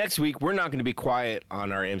 Next week we're not going to be quiet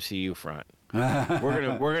on our MCU front.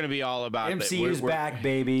 We're gonna be all about MCU's back,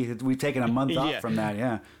 baby. We've taken a month off from that.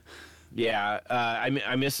 Yeah. Yeah,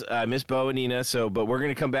 I miss Bo and Nina. But we're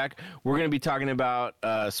gonna come back. We're gonna be talking about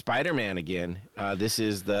Spider-Man again. This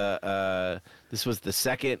was the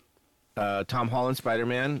second Tom Holland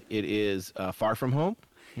Spider-Man. It is Far From Home.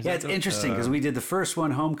 It's interesting because we did the first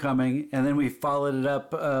one, Homecoming, and then we followed it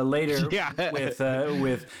up later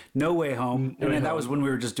with No Way Home, and then that was when we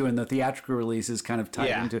were just doing the theatrical releases, kind of tied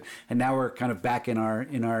into. And now we're kind of back in our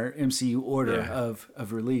MCU order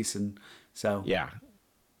of release, and so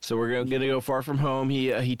So we're gonna go Far From Home.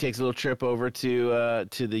 He takes a little trip over to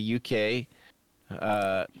the UK.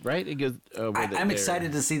 Right? It goes. I'm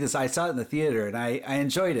excited to see this. I saw it in the theater and I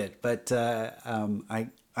enjoyed it, but I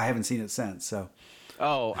haven't seen it since. So.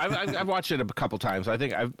 Oh, I've watched it a couple times. I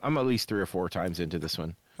think I'm at least 3 or 4 times into this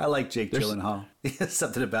one. I like Jake Gyllenhaal. There's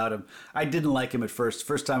something about him. I didn't like him at first.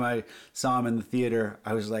 First time I saw him in the theater,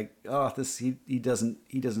 I was like, "Oh, he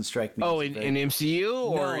doesn't strike me." Oh, in MCU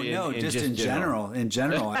or just in general. In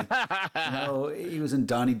general, he was in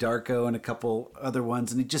Donnie Darko and a couple other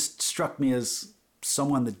ones, and he just struck me as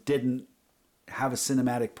someone that didn't have a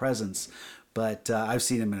cinematic presence. But I've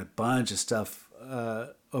seen him in a bunch of stuff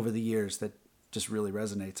over the years that just really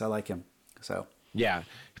resonates. I like him. So. Yeah,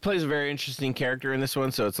 he plays a very interesting character in this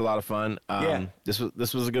one, so it's a lot of fun. This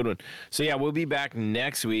was a good one. So yeah, we'll be back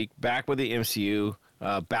next week, back with the MCU,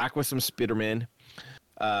 back with some Spider-Man.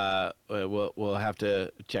 We'll have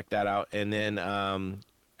to check that out, and then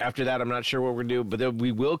after that, I'm not sure what we're gonna do, but then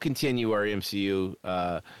we will continue our MCU.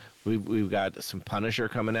 We've got some Punisher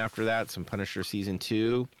coming after that, some Punisher season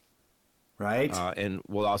 2, right? And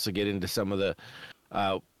we'll also get into some of the.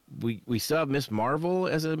 We still have Miss Marvel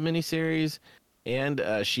as a miniseries. And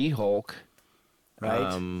She-Hulk.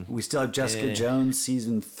 Right. We still have Jessica Jones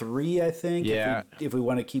season 3, I think. Yeah. If we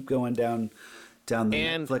want to keep going down the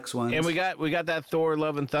Netflix ones. And we got that Thor: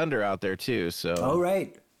 Love and Thunder out there too. So. Oh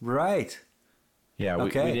right. Yeah.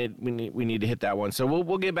 Okay. We need to hit that one. So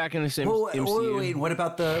we'll get back in the same. MCU. Wait. What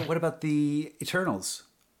about the Eternals?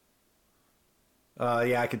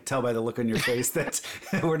 I could tell by the look on your face that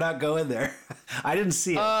we're not going there. I didn't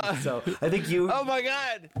see it, so I think you. Oh my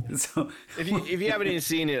God! So if you haven't even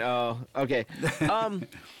seen it, okay. All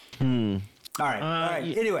right.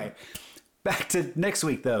 Anyway, back to next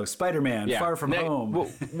week though. Spider-Man: Far From Home.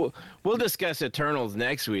 We'll discuss Eternals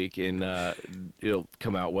next week, and it'll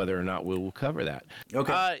come out whether or not we'll cover that.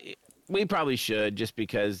 Okay. We probably should, just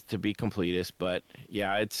because to be completist, but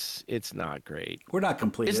yeah, it's not great. We're not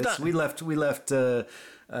completists. We left the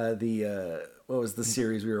what was the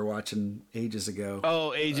series we were watching ages ago?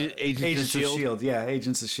 Oh, Agents of S.H.I.E.L.D. Yeah,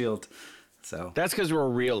 Agents of S.H.I.E.L.D. So that's because we're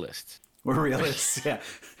realists. We're realists, yeah.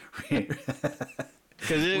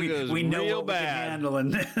 Because we know real bad.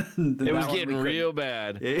 It was getting real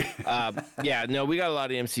bad. We got a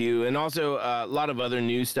lot of MCU, and also a lot of other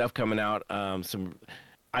new stuff coming out.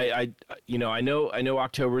 I know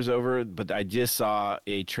October's over, but I just saw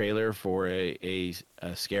a trailer for a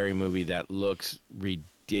scary movie that looks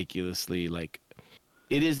ridiculously like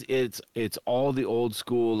it's all the old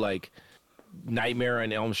school like Nightmare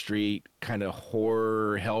on Elm Street kind of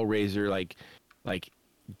horror Hellraiser like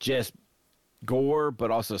just gore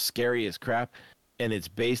but also scary as crap, and it's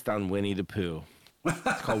based on Winnie the Pooh.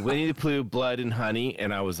 It's called Winnie the Pooh, Blood and Honey,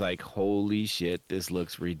 and I was like, holy shit, this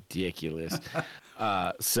looks ridiculous.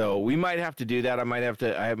 So we might have to do that. I might have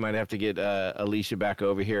to get Alicia back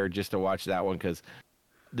over here just to watch that one, because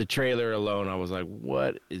the trailer alone, I was like,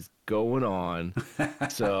 what is going on?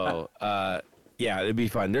 So it'd be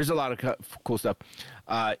fun. There's a lot of cool stuff.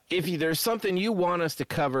 If there's something you want us to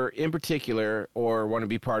cover in particular, or want to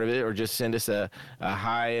be part of it, or just send us a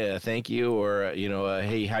hi, a thank you, or a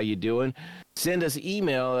hey, how you doing? Send us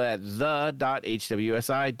email at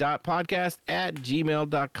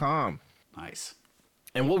the.hwsi.podcast@gmail.com. Nice.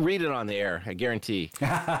 And we'll read it on the air. I guarantee.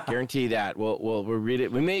 Guarantee that. We'll read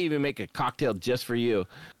it. We may even make a cocktail just for you.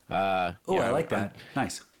 I like that.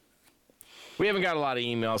 Nice. We haven't got a lot of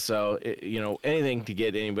emails, so anything to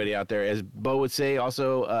get anybody out there. As Bo would say,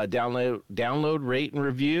 also download, rate, and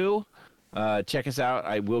review. Check us out.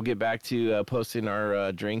 I will get back to posting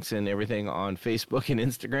our drinks and everything on Facebook and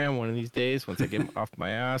Instagram one of these days once I get off my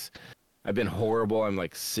ass. I've been horrible. I'm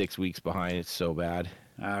like 6 weeks behind. It's so bad.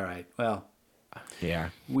 All right. Well, yeah.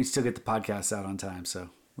 We still get the podcast out on time, so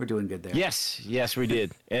we're doing good there. Yes, we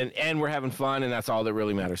did. And we're having fun, and that's all that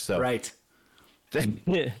really matters. So right.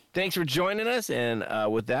 Thanks for joining us, and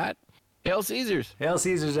with that, Hail Caesars. Hail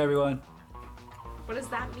Caesars, everyone. What does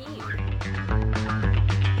that mean?